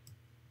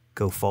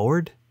 go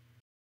forward.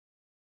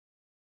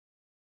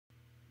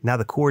 Now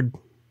the chord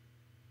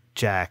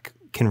jack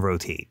can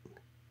rotate.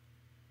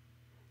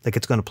 Like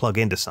it's going to plug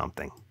into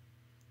something.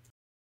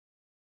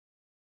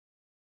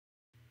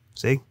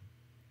 See?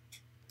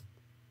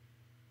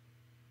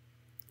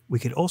 We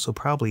could also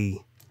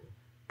probably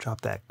drop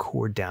that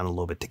chord down a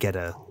little bit to get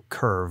a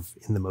curve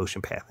in the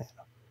motion path.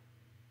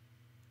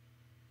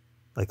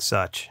 Like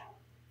such.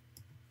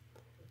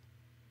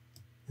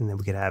 And then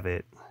we could have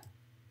it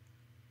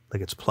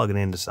like it's plugging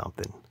into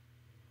something.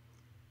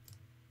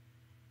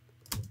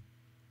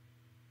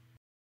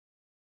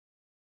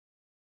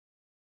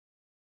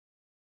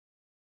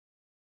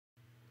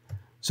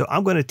 So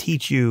I'm going to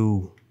teach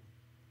you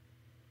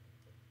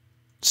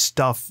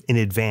stuff in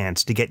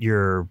advance to get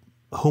your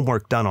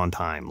homework done on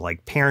time.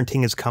 Like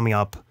parenting is coming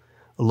up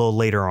a little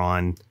later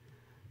on,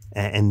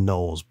 and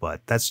nulls,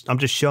 but I'm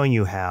just showing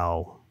you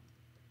how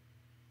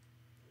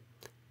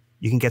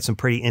you can get some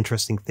pretty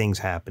interesting things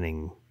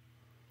happening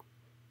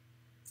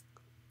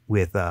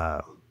with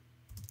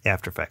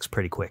After Effects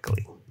pretty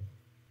quickly.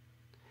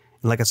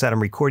 And like I said,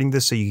 I'm recording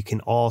this so you can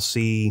all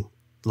see,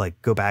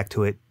 like go back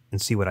to it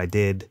and see what I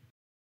did.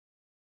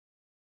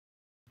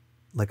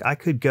 Like I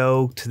could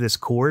go to this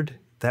chord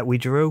that we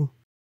drew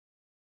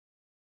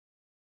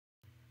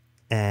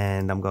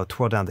and I'm going to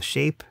twirl down the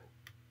shape.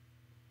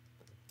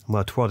 I'm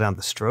going to twirl down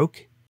the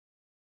stroke.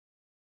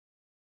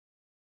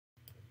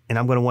 And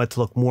I'm going to want it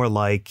to look more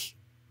like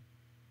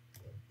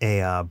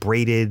a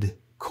braided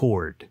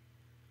chord.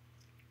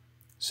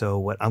 So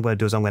what I'm going to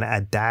do is I'm going to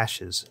add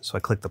dashes. So I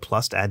click the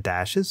plus to add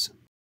dashes.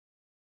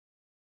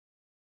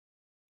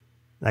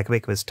 And I can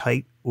make them as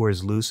tight or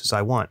as loose as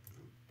I want.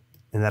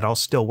 And that all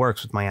still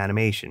works with my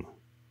animation.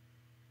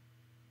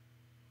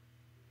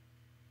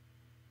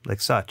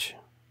 Like such.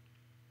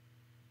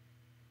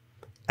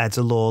 Adds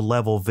a little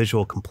level of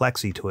visual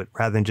complexity to it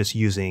rather than just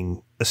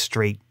using a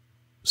straight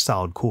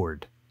solid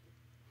chord.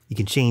 You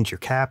can change your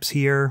caps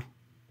here.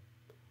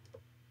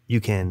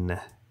 You can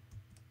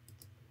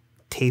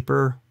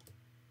taper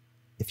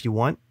if you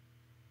want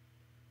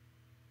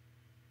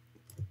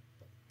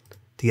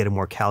to get a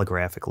more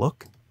calligraphic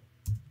look.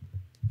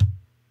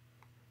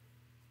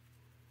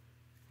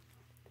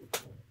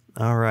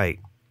 All right.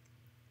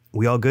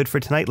 We all good for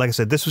tonight? Like I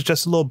said, this was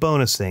just a little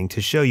bonus thing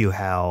to show you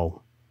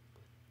how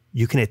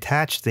you can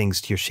attach things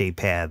to your shape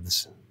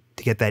paths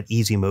to get that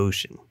easy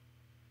motion.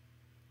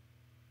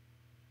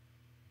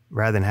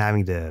 Rather than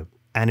having to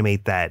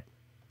animate that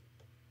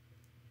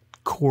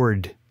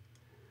chord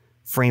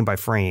frame by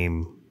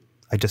frame,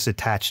 I just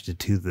attached it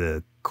to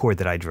the chord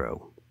that I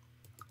drew.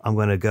 I'm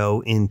going to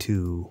go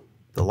into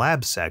the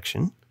lab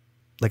section.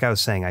 Like I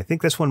was saying, I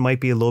think this one might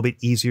be a little bit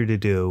easier to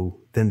do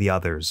than the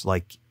others,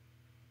 like,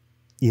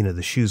 you know,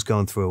 the shoes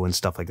going through and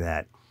stuff like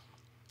that.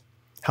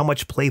 How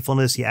much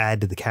playfulness you add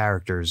to the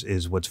characters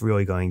is what's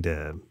really going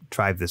to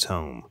drive this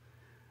home.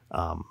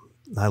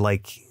 I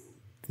like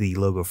the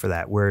logo for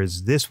that,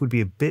 whereas this would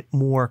be a bit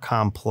more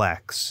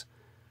complex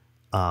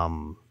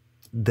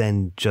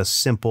than just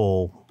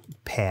simple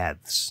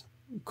paths,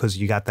 because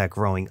you got that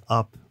growing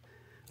up.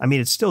 I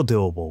mean, it's still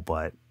doable,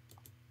 but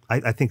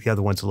I think the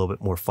other one's a little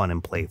bit more fun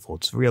and playful.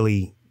 It's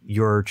really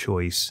your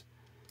choice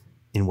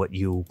in what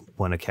you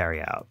want to carry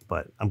out,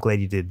 but I'm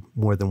glad you did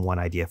more than one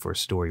idea for a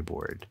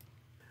storyboard.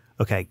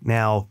 Okay,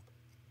 now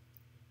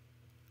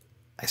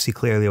I see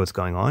clearly what's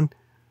going on.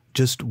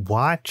 Just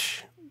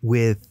watch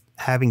with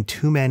having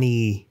too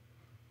many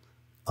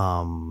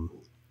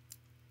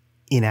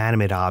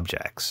inanimate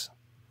objects.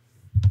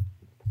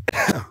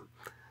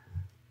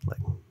 Like,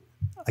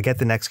 I get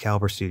the next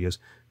Caliber Studios.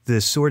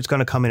 The sword's going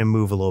to come in and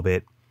move a little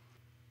bit.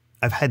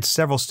 I've had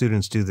several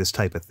students do this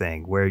type of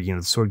thing where, you know,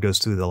 the sword goes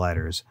through the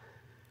letters.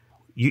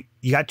 You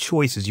got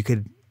choices.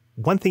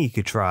 One thing you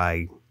could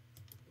try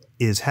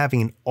is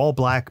having an all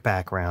black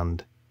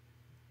background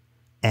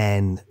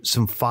and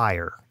some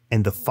fire.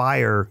 And the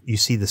fire, you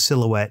see the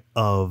silhouette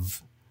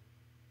of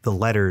the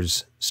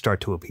letters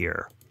start to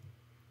appear.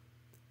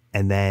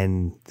 And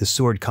then the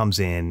sword comes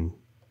in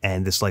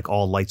and this like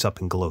all lights up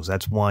and glows.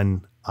 That's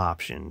one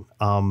option.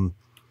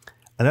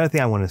 Another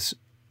thing I want to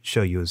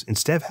show you is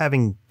instead of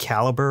having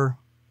caliber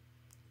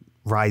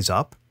rise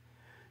up,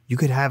 you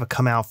could have it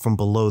come out from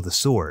below the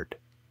sword.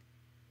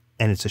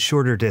 And it's a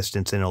shorter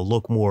distance and it'll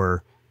look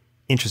more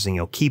interesting.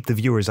 It'll keep the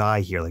viewer's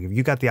eye here. Like if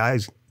you got the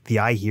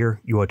eye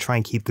here, you will try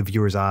and keep the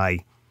viewer's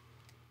eye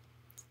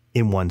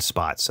in one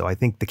spot. So I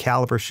think the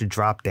caliber should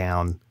drop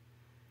down,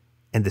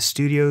 and the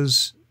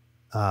studios,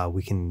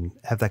 we can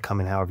have that come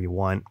in however you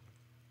want.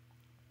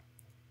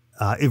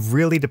 It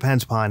really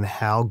depends upon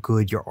how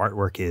good your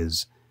artwork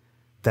is.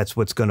 That's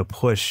what's going to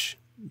push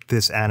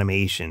this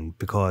animation,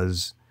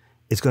 because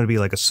it's going to be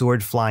like a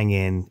sword flying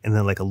in and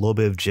then like a little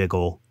bit of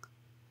jiggle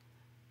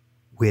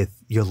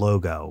with your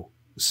logo.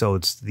 So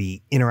it's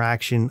the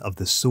interaction of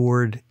the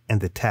sword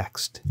and the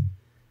text.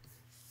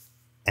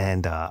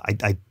 And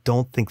I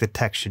don't think the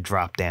text should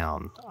drop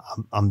down.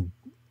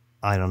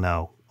 I don't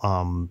know.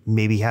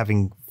 Maybe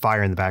having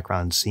fire in the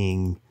background,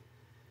 seeing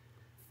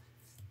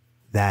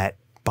that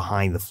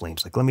behind the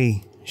flames. Like, let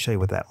me show you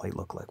what that might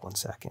look like. 1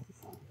 second.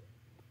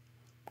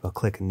 I'll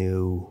click a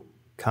new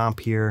comp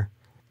here.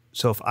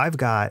 So if I've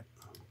got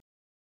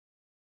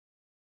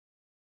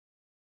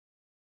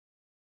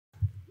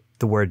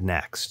the word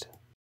next,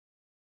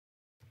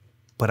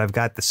 but I've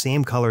got the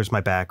same color as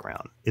my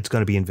background, it's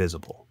going to be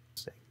invisible.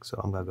 So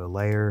I'm going to go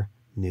layer,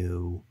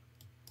 new,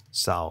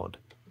 solid.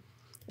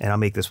 And I'll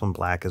make this one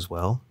black as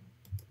well.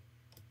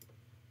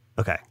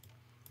 Okay.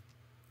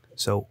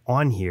 So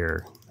on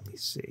here, let me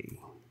see.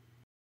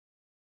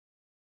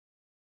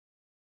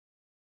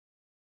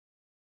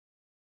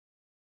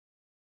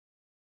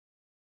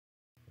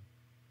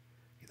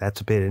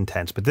 That's a bit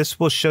intense, but this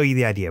will show you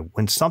the idea.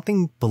 When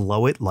something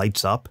below it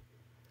lights up,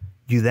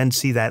 you then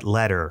see that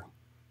letter,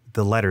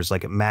 the letters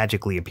like it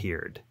magically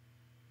appeared.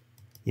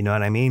 You know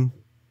what I mean?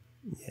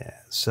 Yeah,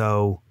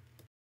 so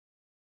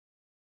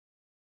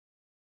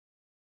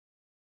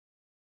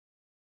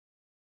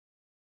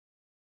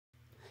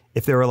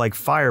if there were like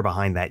fire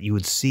behind that, you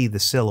would see the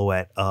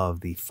silhouette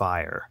of the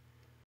fire.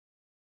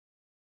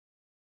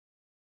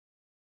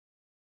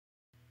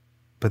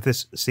 But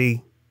this,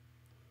 see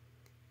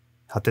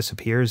how it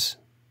disappears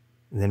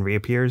and then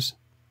reappears?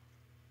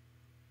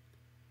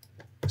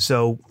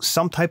 So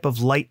some type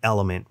of light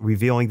element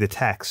revealing the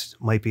text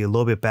might be a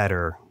little bit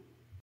better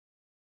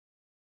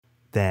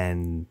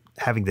than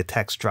having the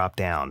text drop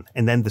down.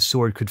 And then the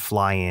sword could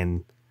fly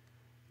in,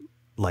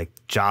 like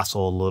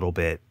jostle a little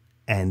bit,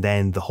 and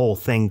then the whole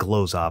thing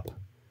glows up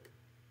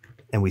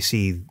and we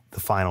see the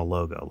final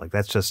logo. Like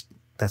that's just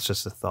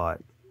a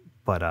thought.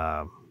 But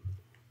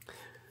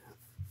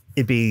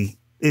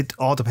it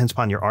all depends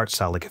upon your art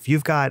style. Like if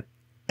you've got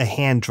a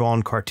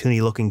hand-drawn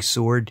cartoony looking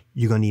sword,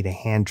 you're gonna need a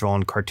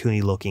hand-drawn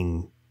cartoony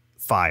looking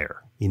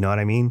fire. You know what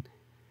I mean?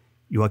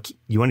 You want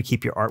to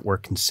keep your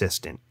artwork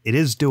consistent. It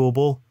is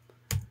doable.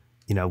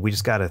 You know, we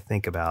just got to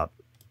think about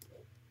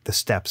the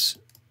steps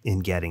in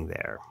getting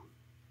there.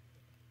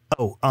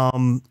 Oh,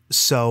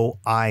 so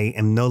I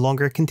am no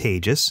longer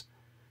contagious.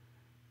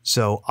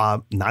 So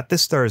not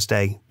this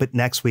Thursday, but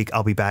next week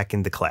I'll be back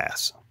into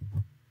class.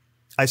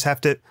 I just have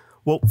to,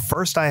 well,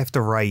 first I have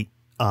to write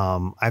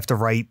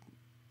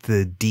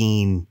the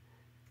dean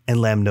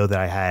and let him know that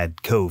I had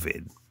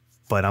COVID.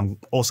 But I'm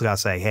also got to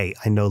say, hey,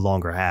 I no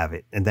longer have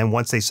it. And then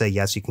once they say,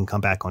 yes, you can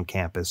come back on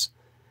campus,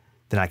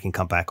 then I can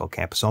come back on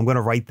campus. So I'm going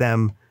to write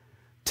them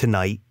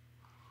tonight.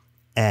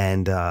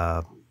 And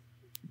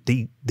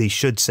they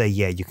should say,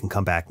 yeah, you can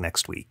come back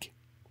next week.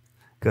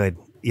 Good.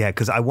 Yeah,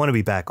 because I want to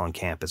be back on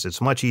campus. It's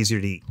much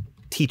easier to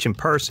teach in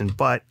person,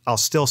 but I'll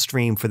still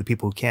stream for the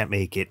people who can't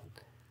make it.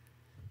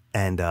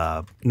 And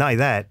not only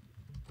that,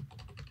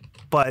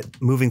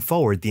 but moving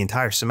forward, the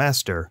entire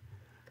semester,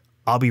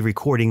 I'll be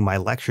recording my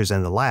lectures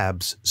and the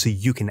labs so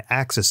you can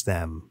access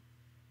them,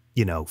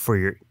 you know,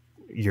 for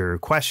your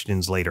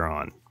questions later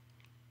on.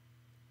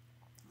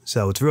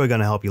 So it's really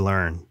going to help you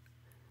learn.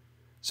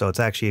 So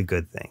it's actually a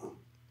good thing.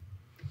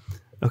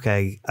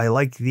 Okay, I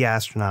like the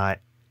astronaut.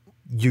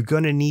 You're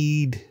going to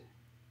need,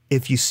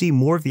 if you see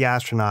more of the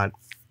astronaut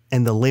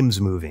and the limbs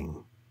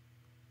moving,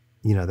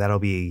 you know, that'll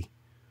be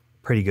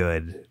pretty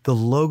good. The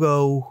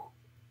logo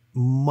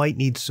might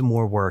need some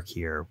more work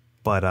here,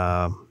 but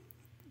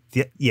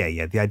the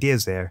idea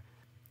is there.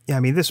 Yeah, I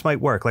mean, this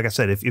might work. Like I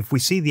said, if we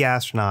see the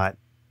astronaut,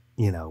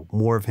 you know,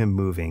 more of him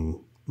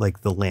moving,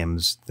 like the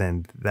limbs,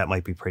 then that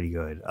might be pretty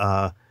good.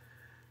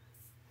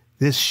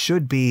 This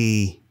should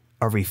be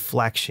a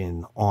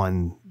reflection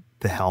on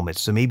the helmet.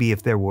 So maybe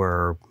if there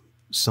were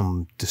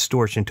some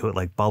distortion to it,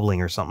 like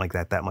bubbling or something like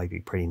that, that might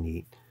be pretty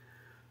neat.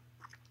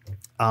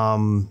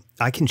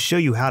 I can show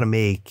you how to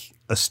make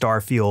a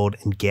star field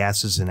and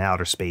gases in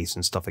outer space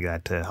and stuff like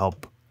that to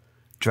help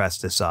dress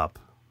this up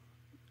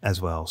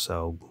as well.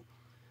 So,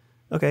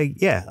 okay,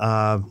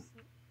 yeah.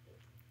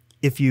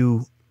 If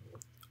you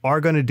are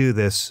going to do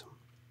this,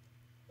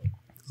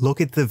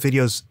 look at the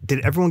videos. Did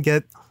everyone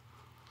get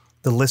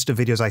the list of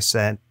videos I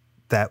sent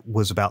that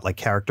was about like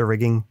character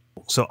rigging?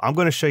 So I'm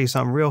going to show you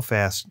something real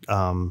fast.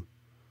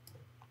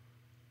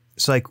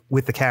 It's like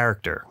with the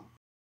character.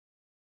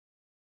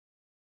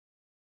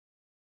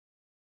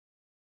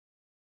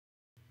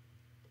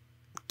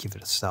 give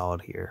it a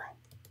solid here.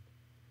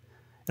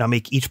 And I'll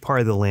make each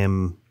part of the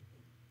limb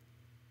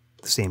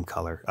the same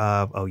color.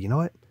 Oh, you know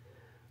what?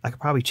 I could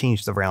probably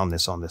change the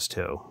roundness on this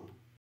too.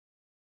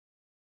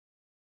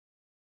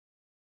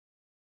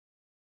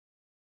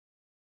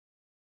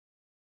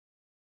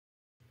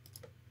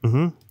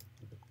 Mm-hmm.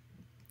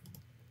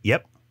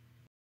 Yep.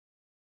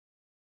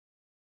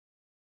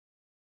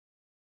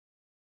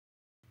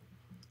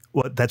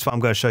 Well, that's what I'm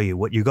going to show you.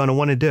 What you're going to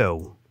want to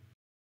do,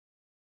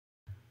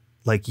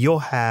 like you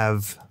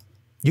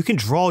can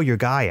draw your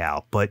guy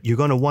out, but you're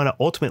going to want to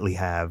ultimately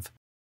have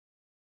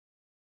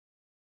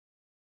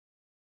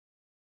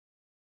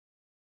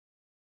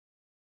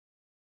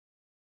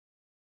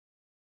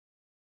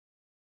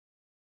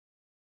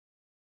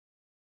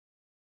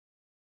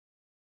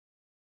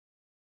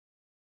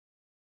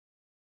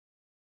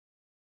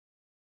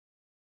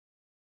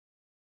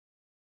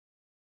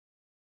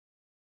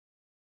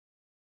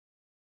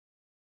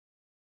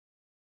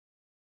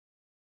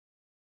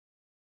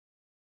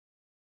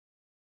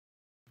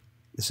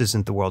this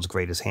isn't the world's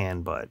greatest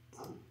hand, but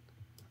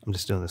I'm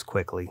just doing this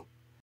quickly.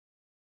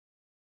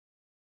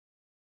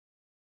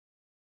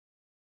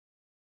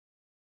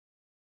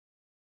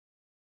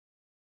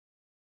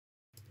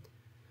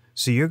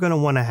 So you're going to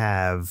want to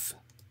have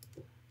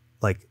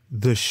like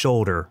the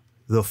shoulder,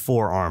 the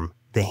forearm,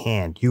 the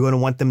hand. You're going to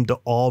want them to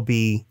all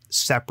be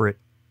separate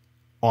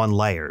on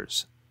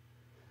layers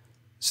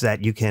so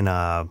that you can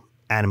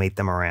animate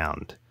them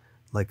around.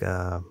 Like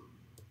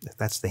if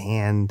that's the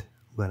hand,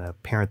 I'm going to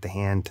parent the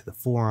hand to the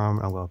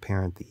forearm. I'm going to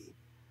parent the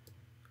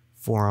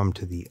forearm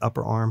to the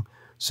upper arm.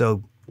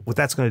 So what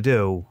that's going to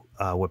do,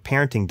 what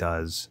parenting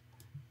does,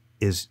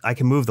 is I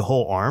can move the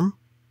whole arm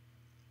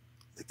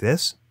like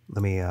this.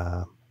 Let me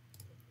move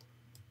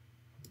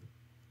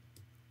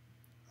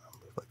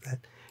like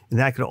that. And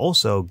then I could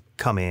also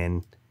come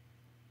in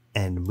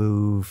and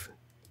move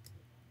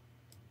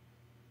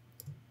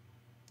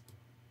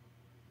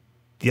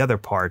the other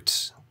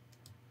parts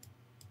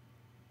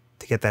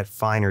to get that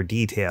finer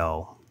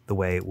detail the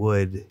way it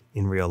would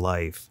in real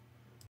life.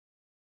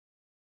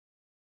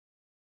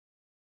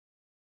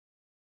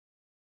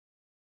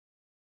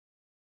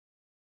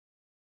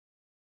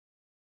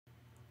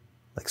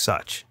 Like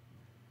such.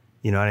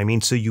 You know what I mean?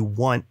 So you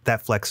want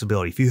that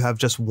flexibility. If you have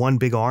just one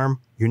big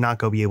arm, you're not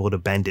going to be able to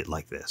bend it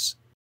like this.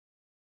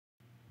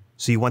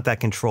 So you want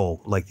that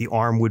control. Like the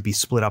arm would be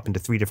split up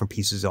into 3 different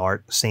pieces of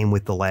art. Same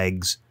with the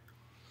legs.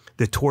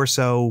 The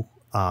torso,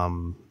 let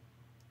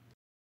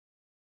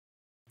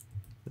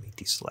me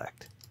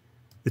deselect.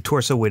 The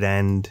torso would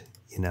end,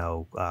 you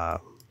know,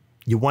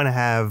 you want to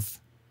have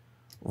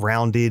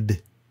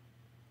rounded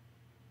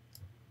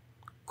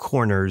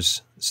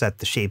corners so that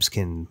the shapes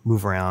can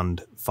move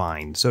around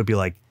fine. So it'd be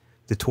like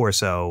the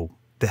torso,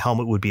 the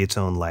helmet would be its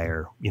own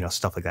layer, you know,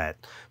 stuff like that.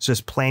 So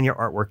just plan your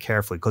artwork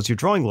carefully because your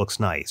drawing looks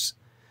nice.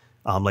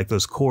 Like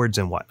those chords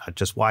and whatnot.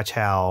 Just watch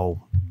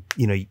how,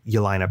 you know,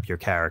 you line up your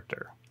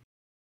character.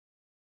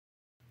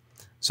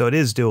 So it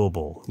is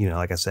doable. You know,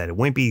 like I said, it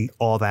won't be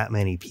all that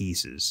many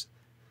pieces,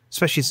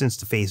 especially since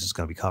the face is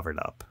going to be covered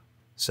up.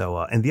 So,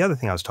 and the other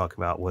thing I was talking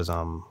about was,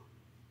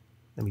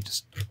 let me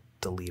just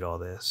delete all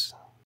this.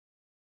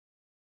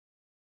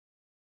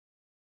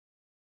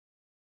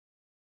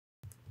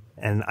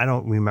 And I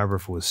don't remember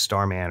if it was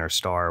Starman or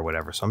Star or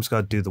whatever. So I'm just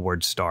going to do the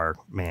word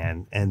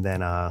Starman. And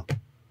then let's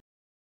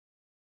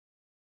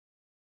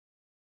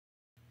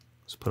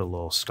put a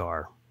little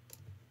star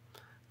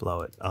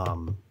below it.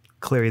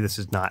 Clearly this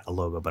is not a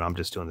logo, but I'm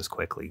just doing this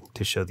quickly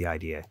to show the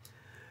idea.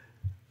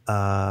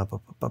 Then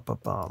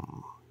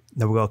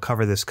we're going to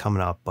cover this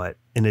coming up, but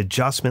an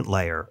adjustment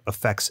layer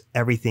affects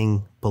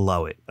everything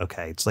below it.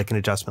 Okay. It's like an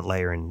adjustment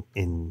layer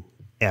in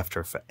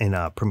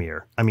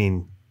Premiere. I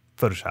mean,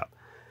 Photoshop.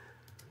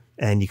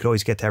 And you could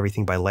always get to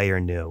everything by layer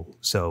new.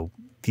 So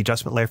the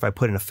adjustment layer, if I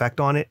put an effect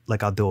on it,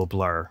 like I'll do a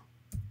blur.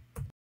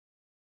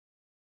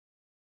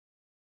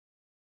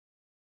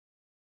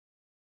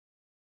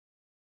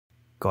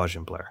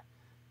 Gaussian blur.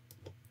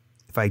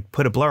 If I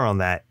put a blur on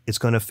that, it's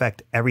going to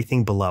affect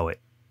everything below it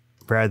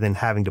rather than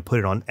having to put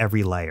it on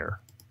every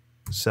layer.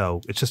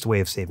 So it's just a way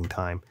of saving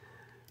time.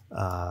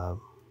 So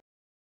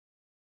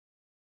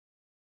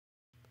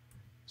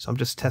I'm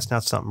just testing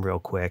out something real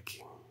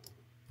quick.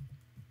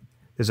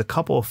 There's a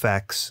couple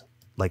effects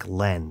like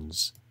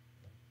lens.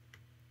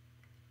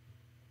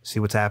 See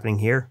what's happening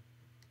here?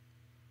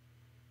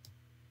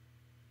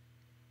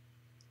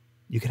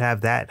 You could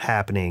have that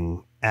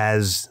happening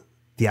as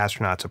the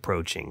astronaut's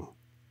approaching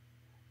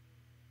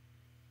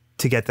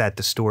to get that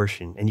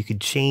distortion. And you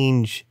could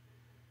change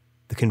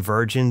the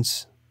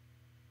convergence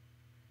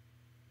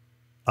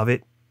of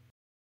it.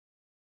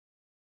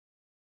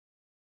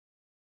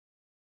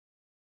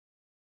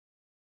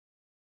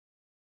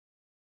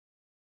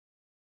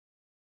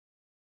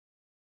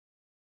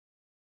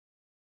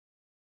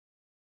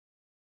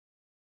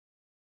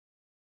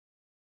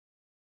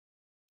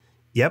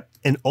 Yep,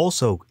 and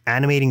also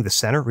animating the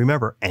center.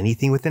 Remember,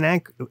 anything with an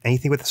anchor,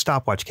 anything with a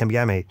stopwatch can be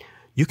animated.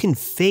 You can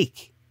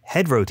fake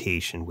head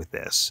rotation with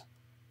this.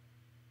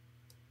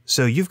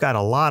 So you've got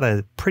a lot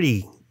of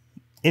pretty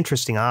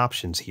interesting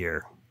options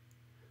here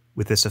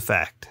with this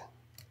effect.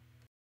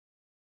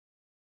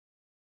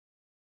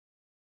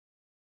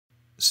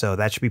 So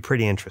that should be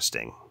pretty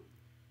interesting.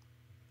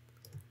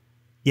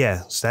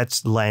 Yeah, so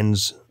that's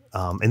lens.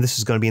 And this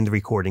is going to be in the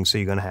recording, so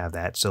you're going to have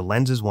that. So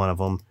lens is one of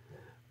them.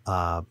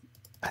 I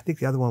think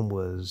the other one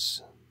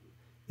was,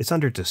 it's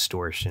under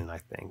distortion, I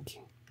think.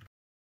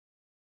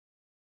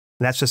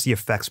 And that's just the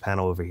effects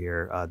panel over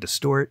here.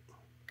 Distort,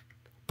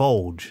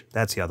 bulge.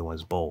 That's the other one,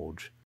 is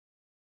bulge.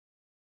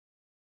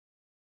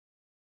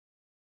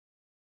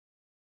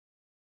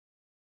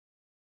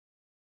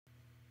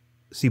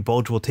 See,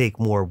 bulge will take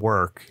more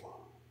work,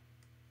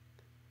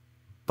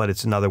 but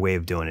it's another way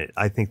of doing it.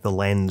 I think the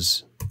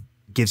lens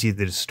gives you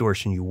the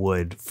distortion you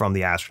would from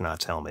the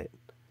astronaut's helmet.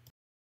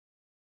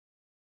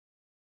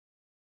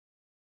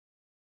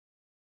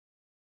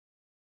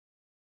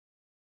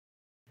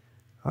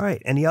 All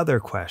right, any other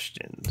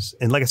questions?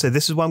 And like I said,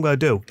 this is what I'm going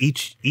to do.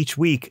 Each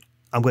week,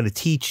 I'm going to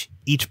teach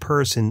each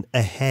person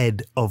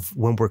ahead of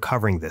when we're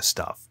covering this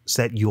stuff,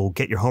 so that you'll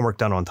get your homework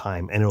done on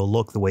time and it'll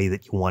look the way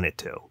that you want it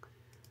to.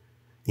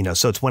 You know,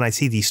 so it's when I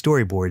see these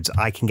storyboards,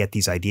 I can get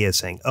these ideas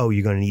saying, oh,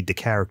 you're going to need to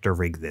character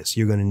rig this.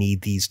 You're going to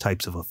need these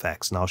types of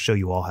effects, and I'll show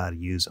you all how to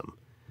use them.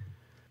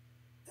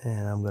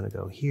 And I'm going to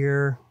go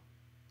here.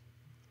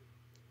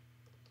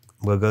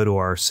 We'll go to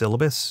our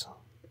syllabus.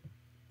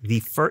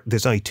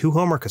 There's only 2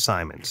 homework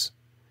assignments,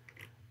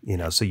 you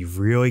know, so you've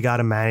really got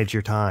to manage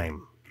your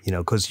time, you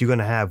know, because you're going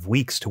to have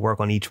weeks to work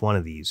on each one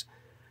of these.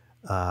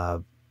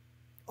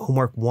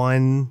 Homework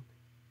 1,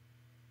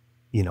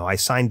 you know, I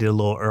signed it a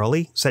little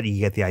early so that you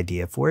get the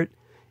idea for it.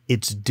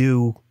 It's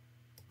due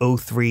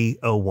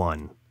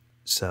 03/01,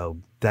 so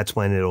that's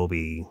when it'll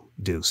be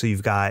due. So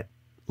you've got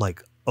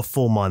like a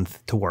full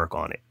month to work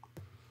on it.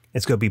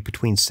 It's going to be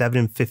between 7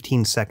 and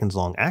 15 seconds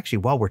long. Actually,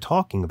 while we're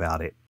talking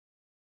about it,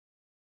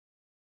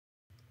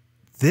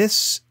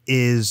 this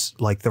is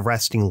like the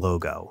resting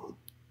logo.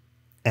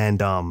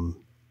 And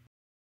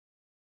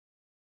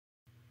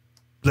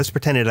let's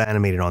pretend it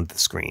animated onto the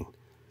screen.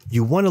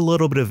 You want a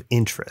little bit of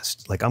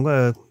interest. Like I'm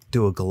going to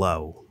do a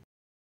glow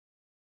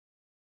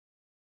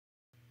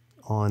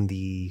on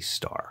the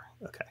star.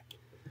 Okay.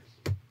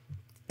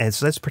 And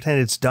so let's pretend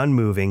it's done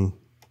moving.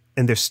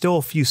 And there's still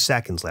a few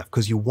seconds left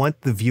because you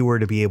want the viewer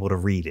to be able to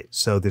read it.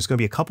 So there's going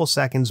to be a couple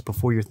seconds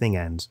before your thing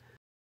ends.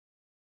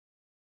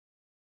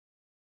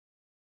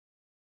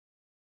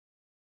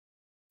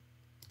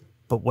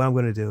 But what I'm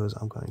going to do is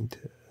I'm going to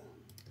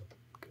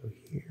go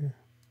here.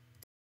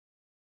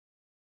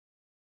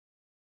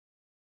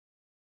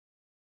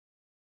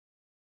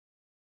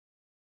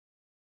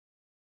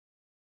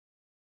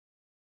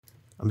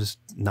 I'm just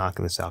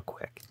knocking this out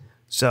quick.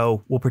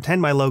 So we'll pretend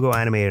my logo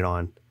animated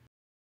on.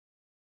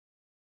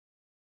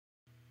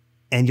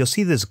 And you'll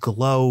see this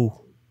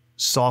glow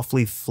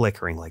softly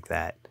flickering like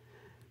that.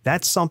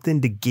 That's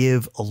something to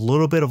give a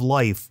little bit of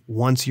life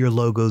once your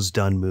logo's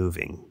done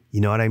moving. You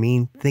know what I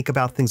mean? Think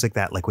about things like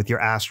that, like with your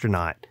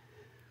astronaut.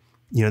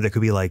 You know, there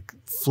could be like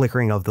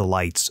flickering of the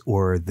lights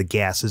or the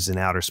gases in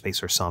outer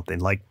space or something.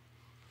 Like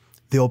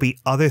there'll be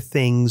other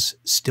things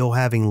still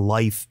having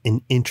life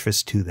and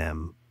interest to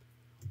them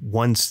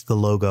once the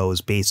logo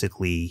is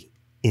basically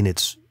in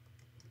it's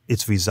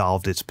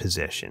resolved its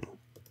position.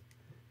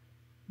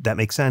 That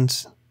makes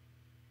sense?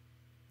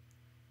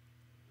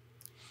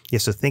 Yeah,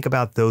 so think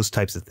about those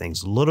types of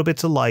things. Little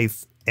bits of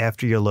life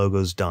after your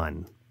logo's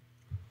done.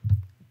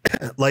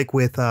 Like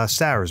with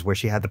Sarah's, where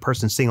she had the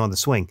person sitting on the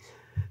swing.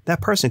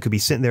 That person could be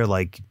sitting there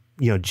like,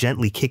 you know,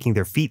 gently kicking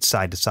their feet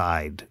side to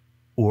side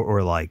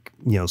or like,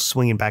 you know,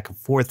 swinging back and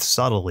forth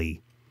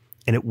subtly,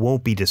 and it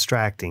won't be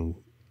distracting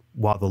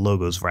while the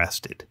logo's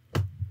rested.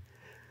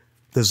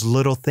 Those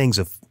little things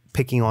of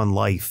picking on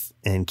life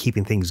and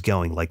keeping things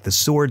going, like the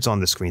swords on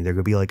the screen, there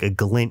could be like a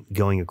glint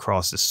going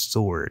across the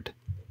sword.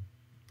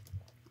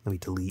 Let me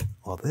delete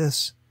all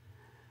this.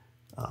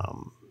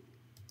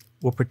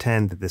 We'll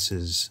pretend that this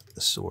is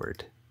a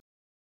sword.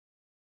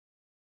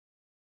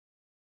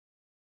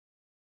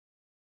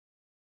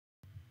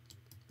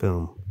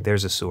 Boom,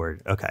 there's a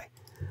sword. Okay.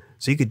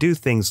 So you could do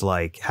things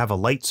like have a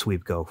light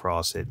sweep go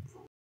across it.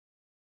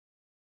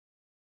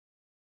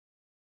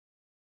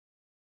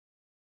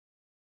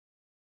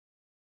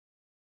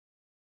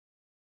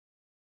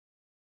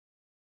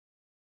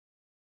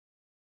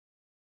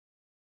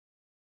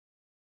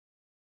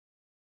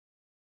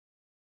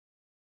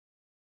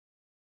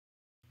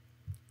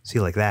 See,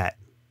 like that.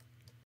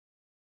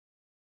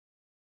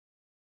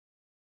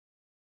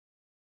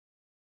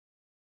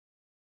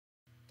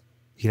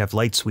 You can have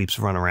light sweeps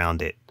run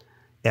around it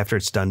after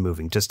it's done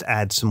moving, just to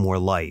add some more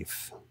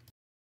life.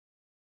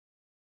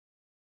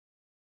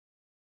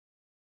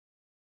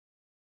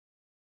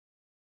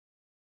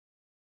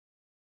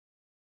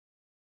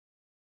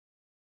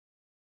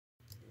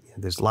 Yeah,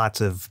 there's lots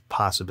of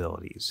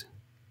possibilities.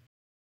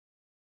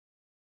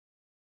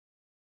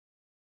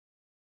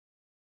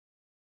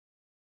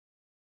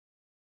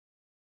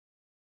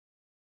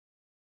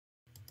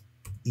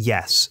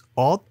 Yes,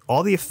 all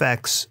the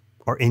effects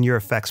are in your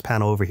effects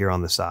panel over here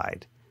on the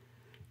side.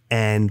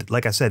 And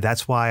like I said,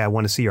 that's why I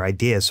want to see your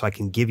ideas so I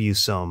can give you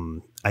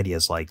some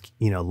ideas like,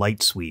 you know,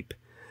 light sweep.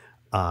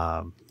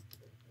 Let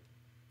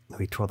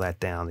me twirl that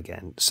down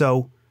again.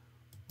 So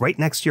right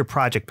next to your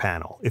project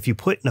panel, if you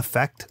put an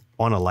effect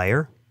on a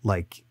layer,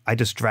 like I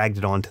just dragged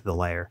it onto the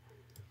layer,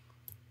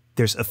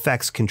 there's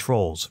effects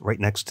controls right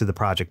next to the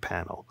project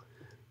panel.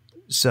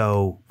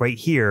 So right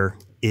here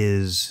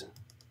is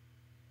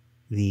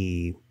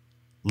the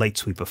light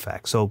sweep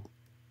effect. So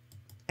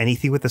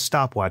anything with a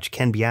stopwatch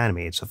can be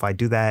animated. So if I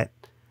do that,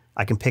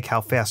 I can pick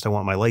how fast I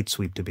want my light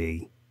sweep to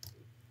be.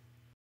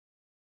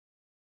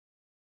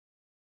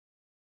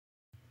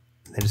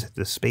 And then just hit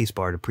the space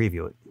bar to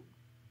preview it.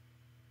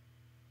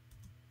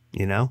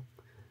 You know?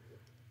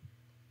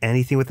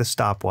 Anything with a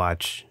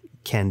stopwatch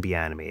can be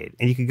animated.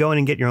 And you can go in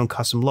and get your own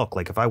custom look.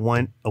 Like if I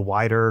want a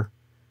wider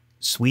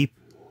sweep,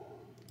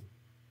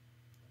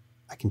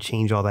 I can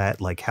change all that,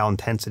 like how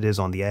intense it is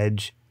on the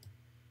edge,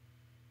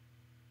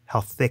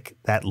 how thick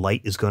that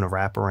light is going to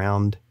wrap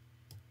around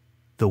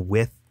the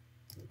width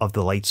of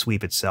the light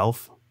sweep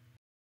itself.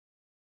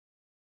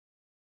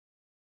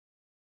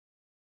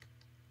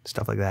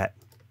 Stuff like that.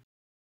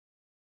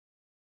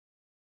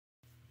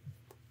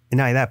 And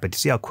not only that, but you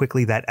see how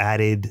quickly that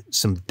added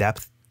some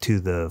depth to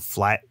the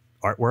flat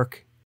artwork?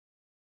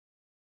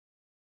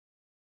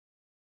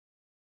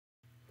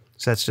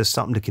 So that's just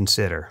something to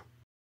consider.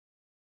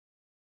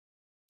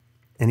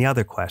 Any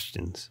other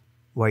questions?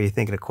 While you're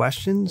thinking of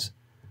questions,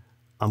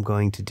 I'm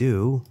going to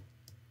do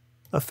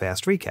a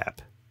fast recap.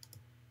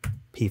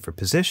 P for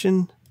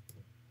position.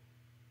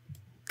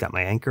 Got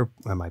my anchor,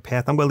 or my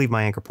path. I'm going to leave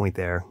my anchor point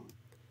there.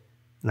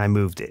 And I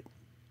moved it.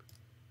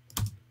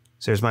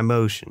 So there's my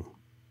motion.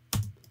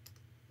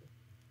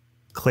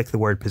 Click the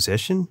word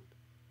position.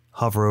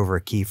 Hover over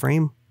a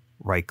keyframe.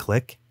 Right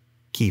click.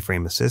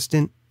 Keyframe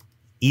assistant.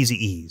 Easy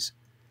ease.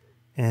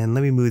 And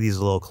let me move these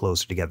a little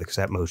closer together because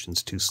that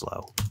motion's too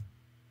slow.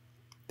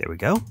 There we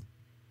go.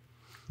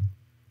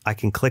 I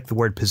can click the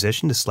word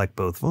position to select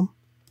both of them.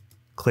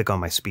 Click on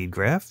my speed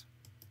graph.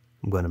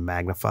 I'm going to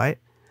magnify it.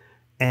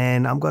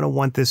 And I'm going to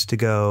want this to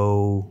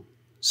go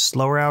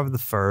slower out of the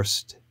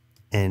first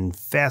and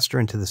faster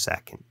into the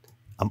second.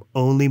 I'm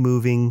only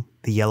moving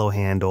the yellow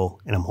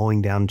handle and I'm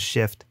holding down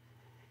shift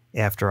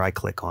after I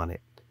click on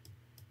it.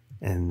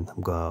 And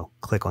I'm going to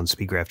click on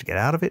speed graph to get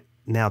out of it.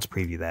 Now let's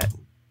preview that.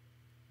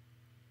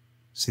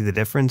 See the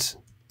difference?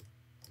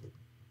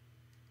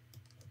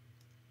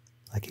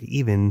 I could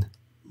even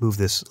move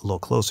this a little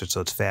closer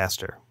so it's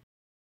faster.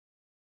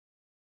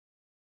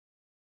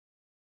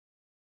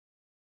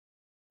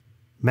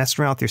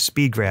 Messing around with your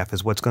speed graph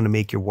is what's going to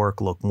make your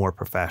work look more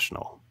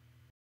professional.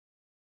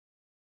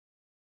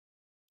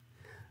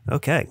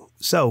 Okay,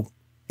 so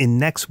in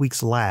next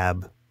week's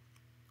lab,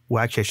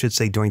 well, actually I should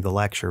say during the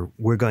lecture,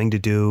 we're going to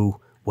do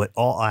what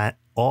all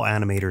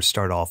animators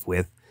start off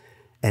with,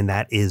 and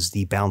that is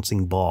the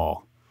bouncing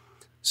ball.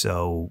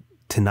 So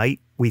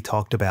tonight we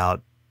talked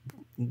about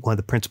one of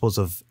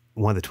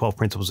the 12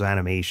 principles of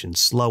animation,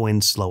 slow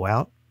in, slow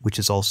out, which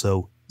is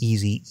also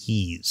easy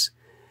ease.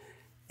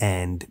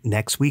 And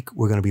next week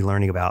we're going to be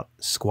learning about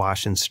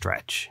squash and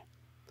stretch.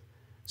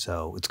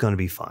 So it's going to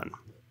be fun.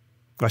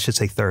 I should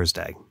say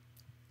Thursday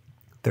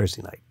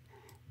night.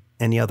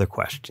 Any other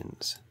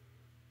questions?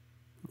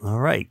 All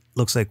right.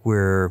 Looks like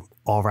we're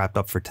all wrapped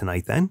up for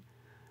tonight then.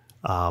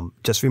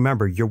 Just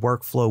remember, your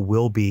workflow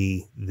will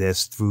be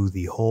this through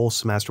the whole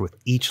semester with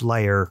each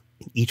layer,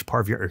 each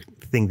part of your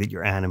thing that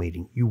you're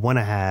animating. You want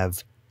to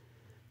have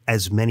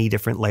as many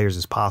different layers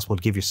as possible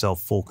to give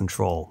yourself full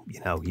control.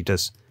 You know, you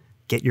just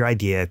get your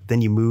idea, then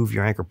you move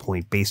your anchor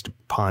point based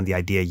upon the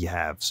idea you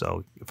have.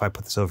 So if I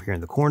put this over here in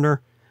the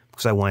corner,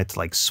 because I want it to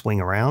like swing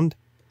around,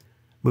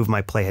 move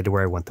my playhead to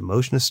where I want the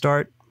motion to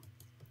start,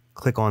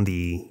 click on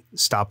the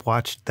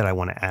stopwatch that I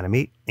want to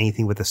animate.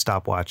 Anything with a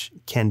stopwatch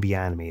can be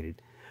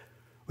animated.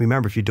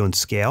 Remember, if you're doing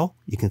scale,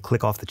 you can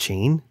click off the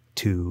chain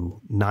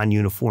to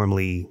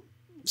non-uniformly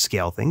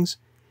scale things.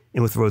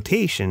 And with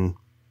rotation,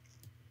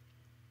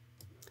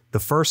 the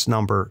first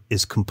number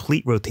is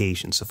complete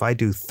rotation. So if I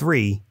do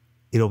 3,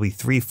 it'll be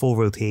 3 full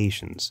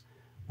rotations,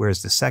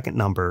 whereas the second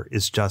number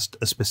is just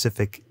a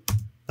specific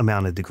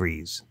amount of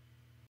degrees,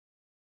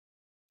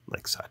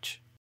 like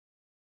such.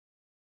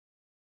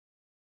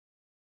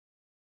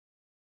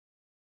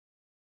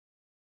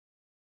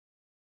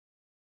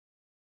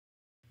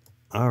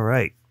 All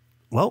right.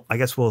 Well, I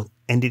guess we'll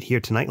end it here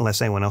tonight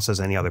unless anyone else has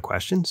any other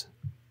questions.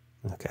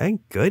 Okay,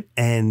 good.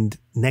 And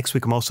next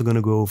week, I'm also going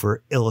to go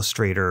over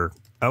Illustrator.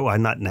 Oh,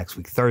 not next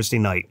week, Thursday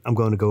night. I'm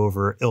going to go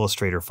over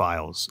Illustrator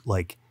files,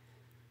 like,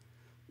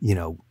 you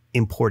know,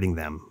 importing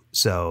them.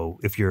 So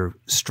if you're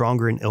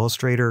stronger in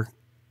Illustrator,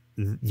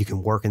 you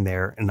can work in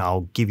there, and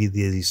I'll give you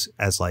these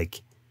as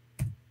like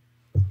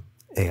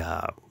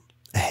a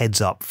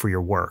heads up for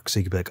your work. So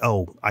you can be like,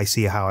 oh, I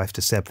see how I have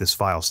to set up this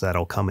file so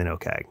that'll come in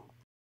okay.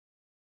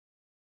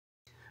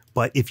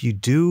 But if you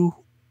do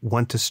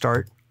want to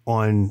start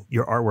on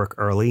your artwork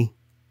early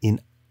in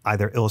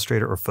either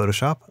Illustrator or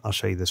Photoshop, I'll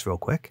show you this real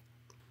quick,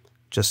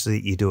 just so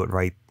that you do it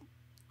right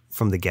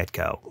from the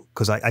get-go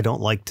because I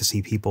don't like to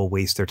see people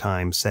waste their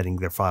time setting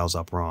their files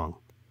up wrong.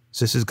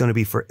 So this is going to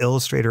be for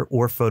Illustrator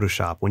or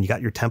Photoshop. When you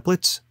got your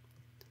templates,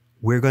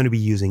 we're going to be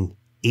using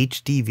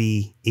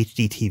HDTV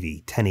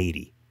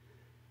 1080.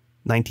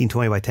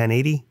 1920 by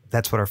 1080,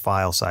 that's what our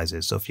file size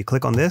is. So if you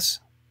click on this,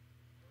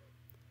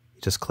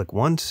 you just click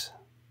once,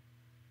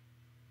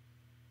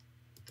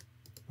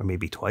 or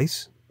maybe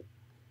twice,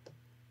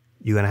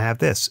 you're going to have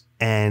this.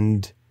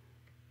 And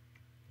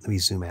let me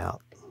zoom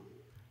out.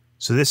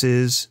 So this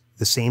is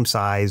the same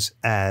size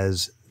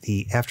as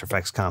the After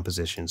Effects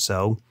composition.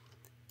 So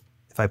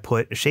if I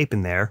put a shape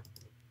in there,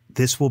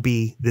 this will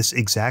be this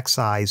exact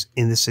size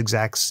in this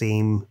exact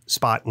same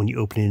spot when you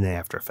open it in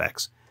After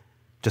Effects.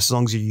 Just as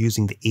long as you're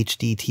using the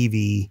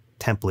HDTV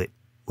template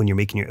when you're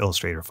making your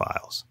Illustrator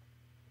files.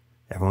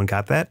 Everyone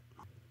got that?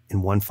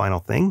 And one final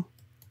thing,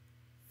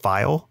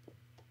 File,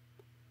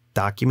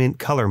 Document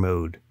Color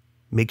Mode.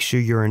 Make sure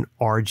you're in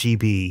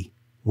RGB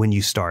when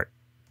you start.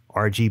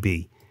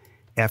 RGB.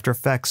 After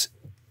Effects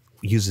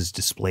uses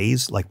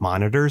displays like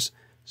monitors,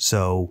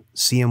 so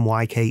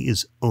CMYK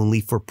is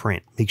only for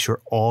print. Make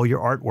sure all your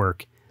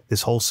artwork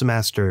this whole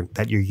semester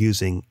that you're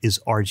using is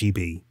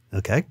RGB,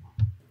 okay?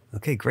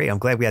 Okay, great. I'm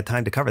glad we had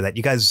time to cover that.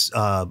 You guys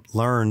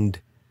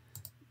learned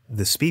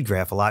the speed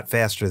graph a lot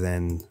faster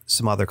than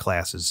some other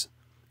classes,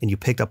 and you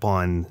picked up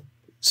on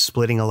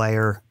splitting a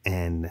layer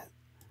and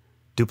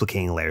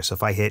duplicating a layer. So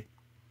if I hit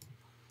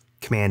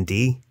Command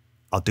D,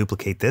 I'll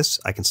duplicate this.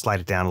 I can slide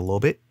it down a little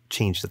bit,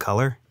 change the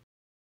color.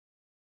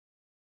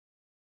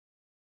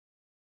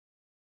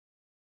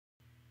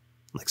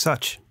 Like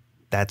such.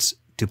 That's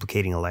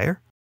duplicating a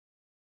layer.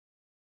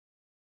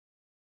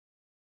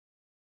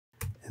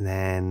 And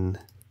then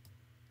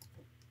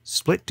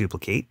split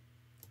duplicate.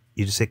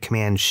 You just hit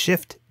Command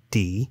Shift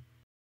D.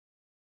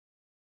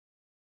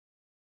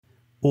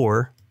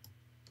 Or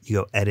you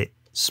go Edit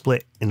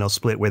Split, and it'll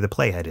split where the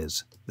playhead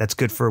is. That's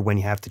good for when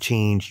you have to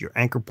change your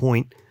anchor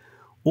point,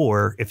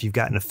 or if you've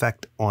got an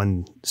effect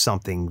on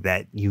something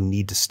that you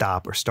need to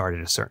stop or start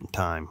at a certain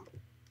time.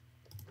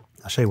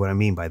 I'll show you what I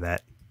mean by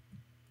that.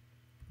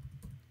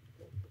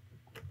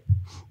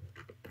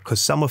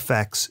 Because some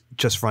effects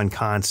just run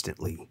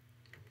constantly,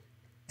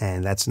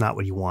 and that's not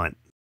what you want.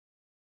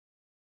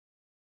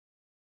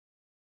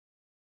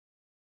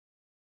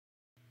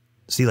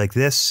 See, like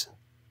this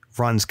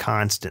runs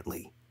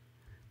constantly.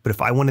 But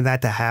if I wanted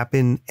that to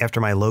happen after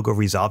my logo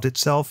resolved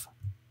itself,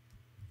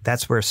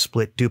 that's where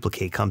split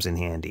duplicate comes in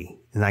handy.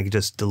 And I could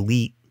just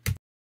delete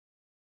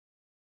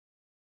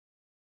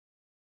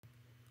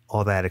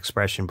all that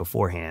expression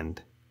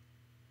beforehand,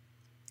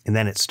 and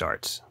then it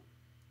starts.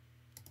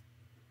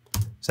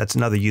 So that's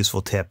another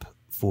useful tip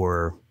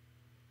for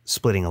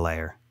splitting a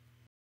layer.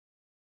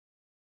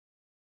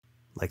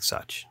 Like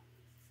such.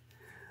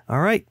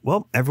 All right.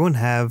 Well, everyone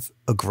have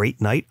a great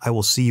night. I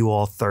will see you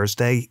all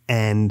Thursday,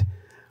 and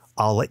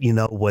I'll let you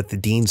know what the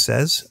dean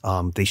says.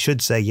 They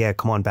should say, yeah,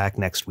 come on back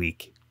next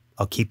week.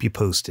 I'll keep you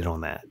posted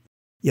on that.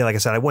 Yeah, like I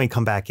said, I wouldn't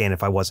come back in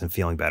if I wasn't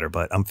feeling better,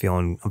 but I'm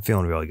feeling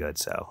really good.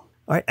 So, all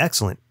right,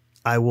 excellent.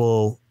 I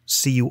will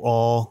see you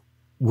all.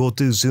 We'll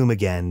do Zoom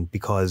again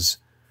because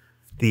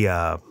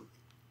the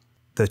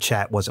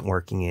chat wasn't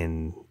working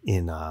in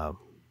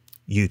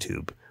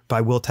YouTube, but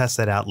I will test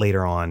that out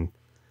later on,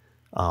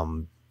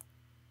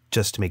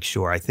 just to make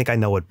sure. I think I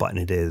know what button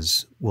it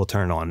is. We'll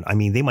turn on. I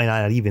mean, they might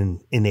not even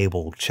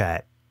enable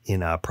chat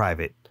in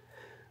private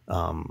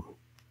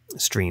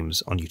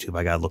streams on YouTube.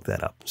 I gotta look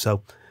that up.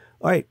 So,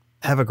 all right,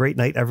 have a great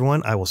night,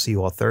 everyone. I will see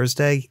you all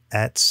Thursday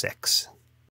at 6.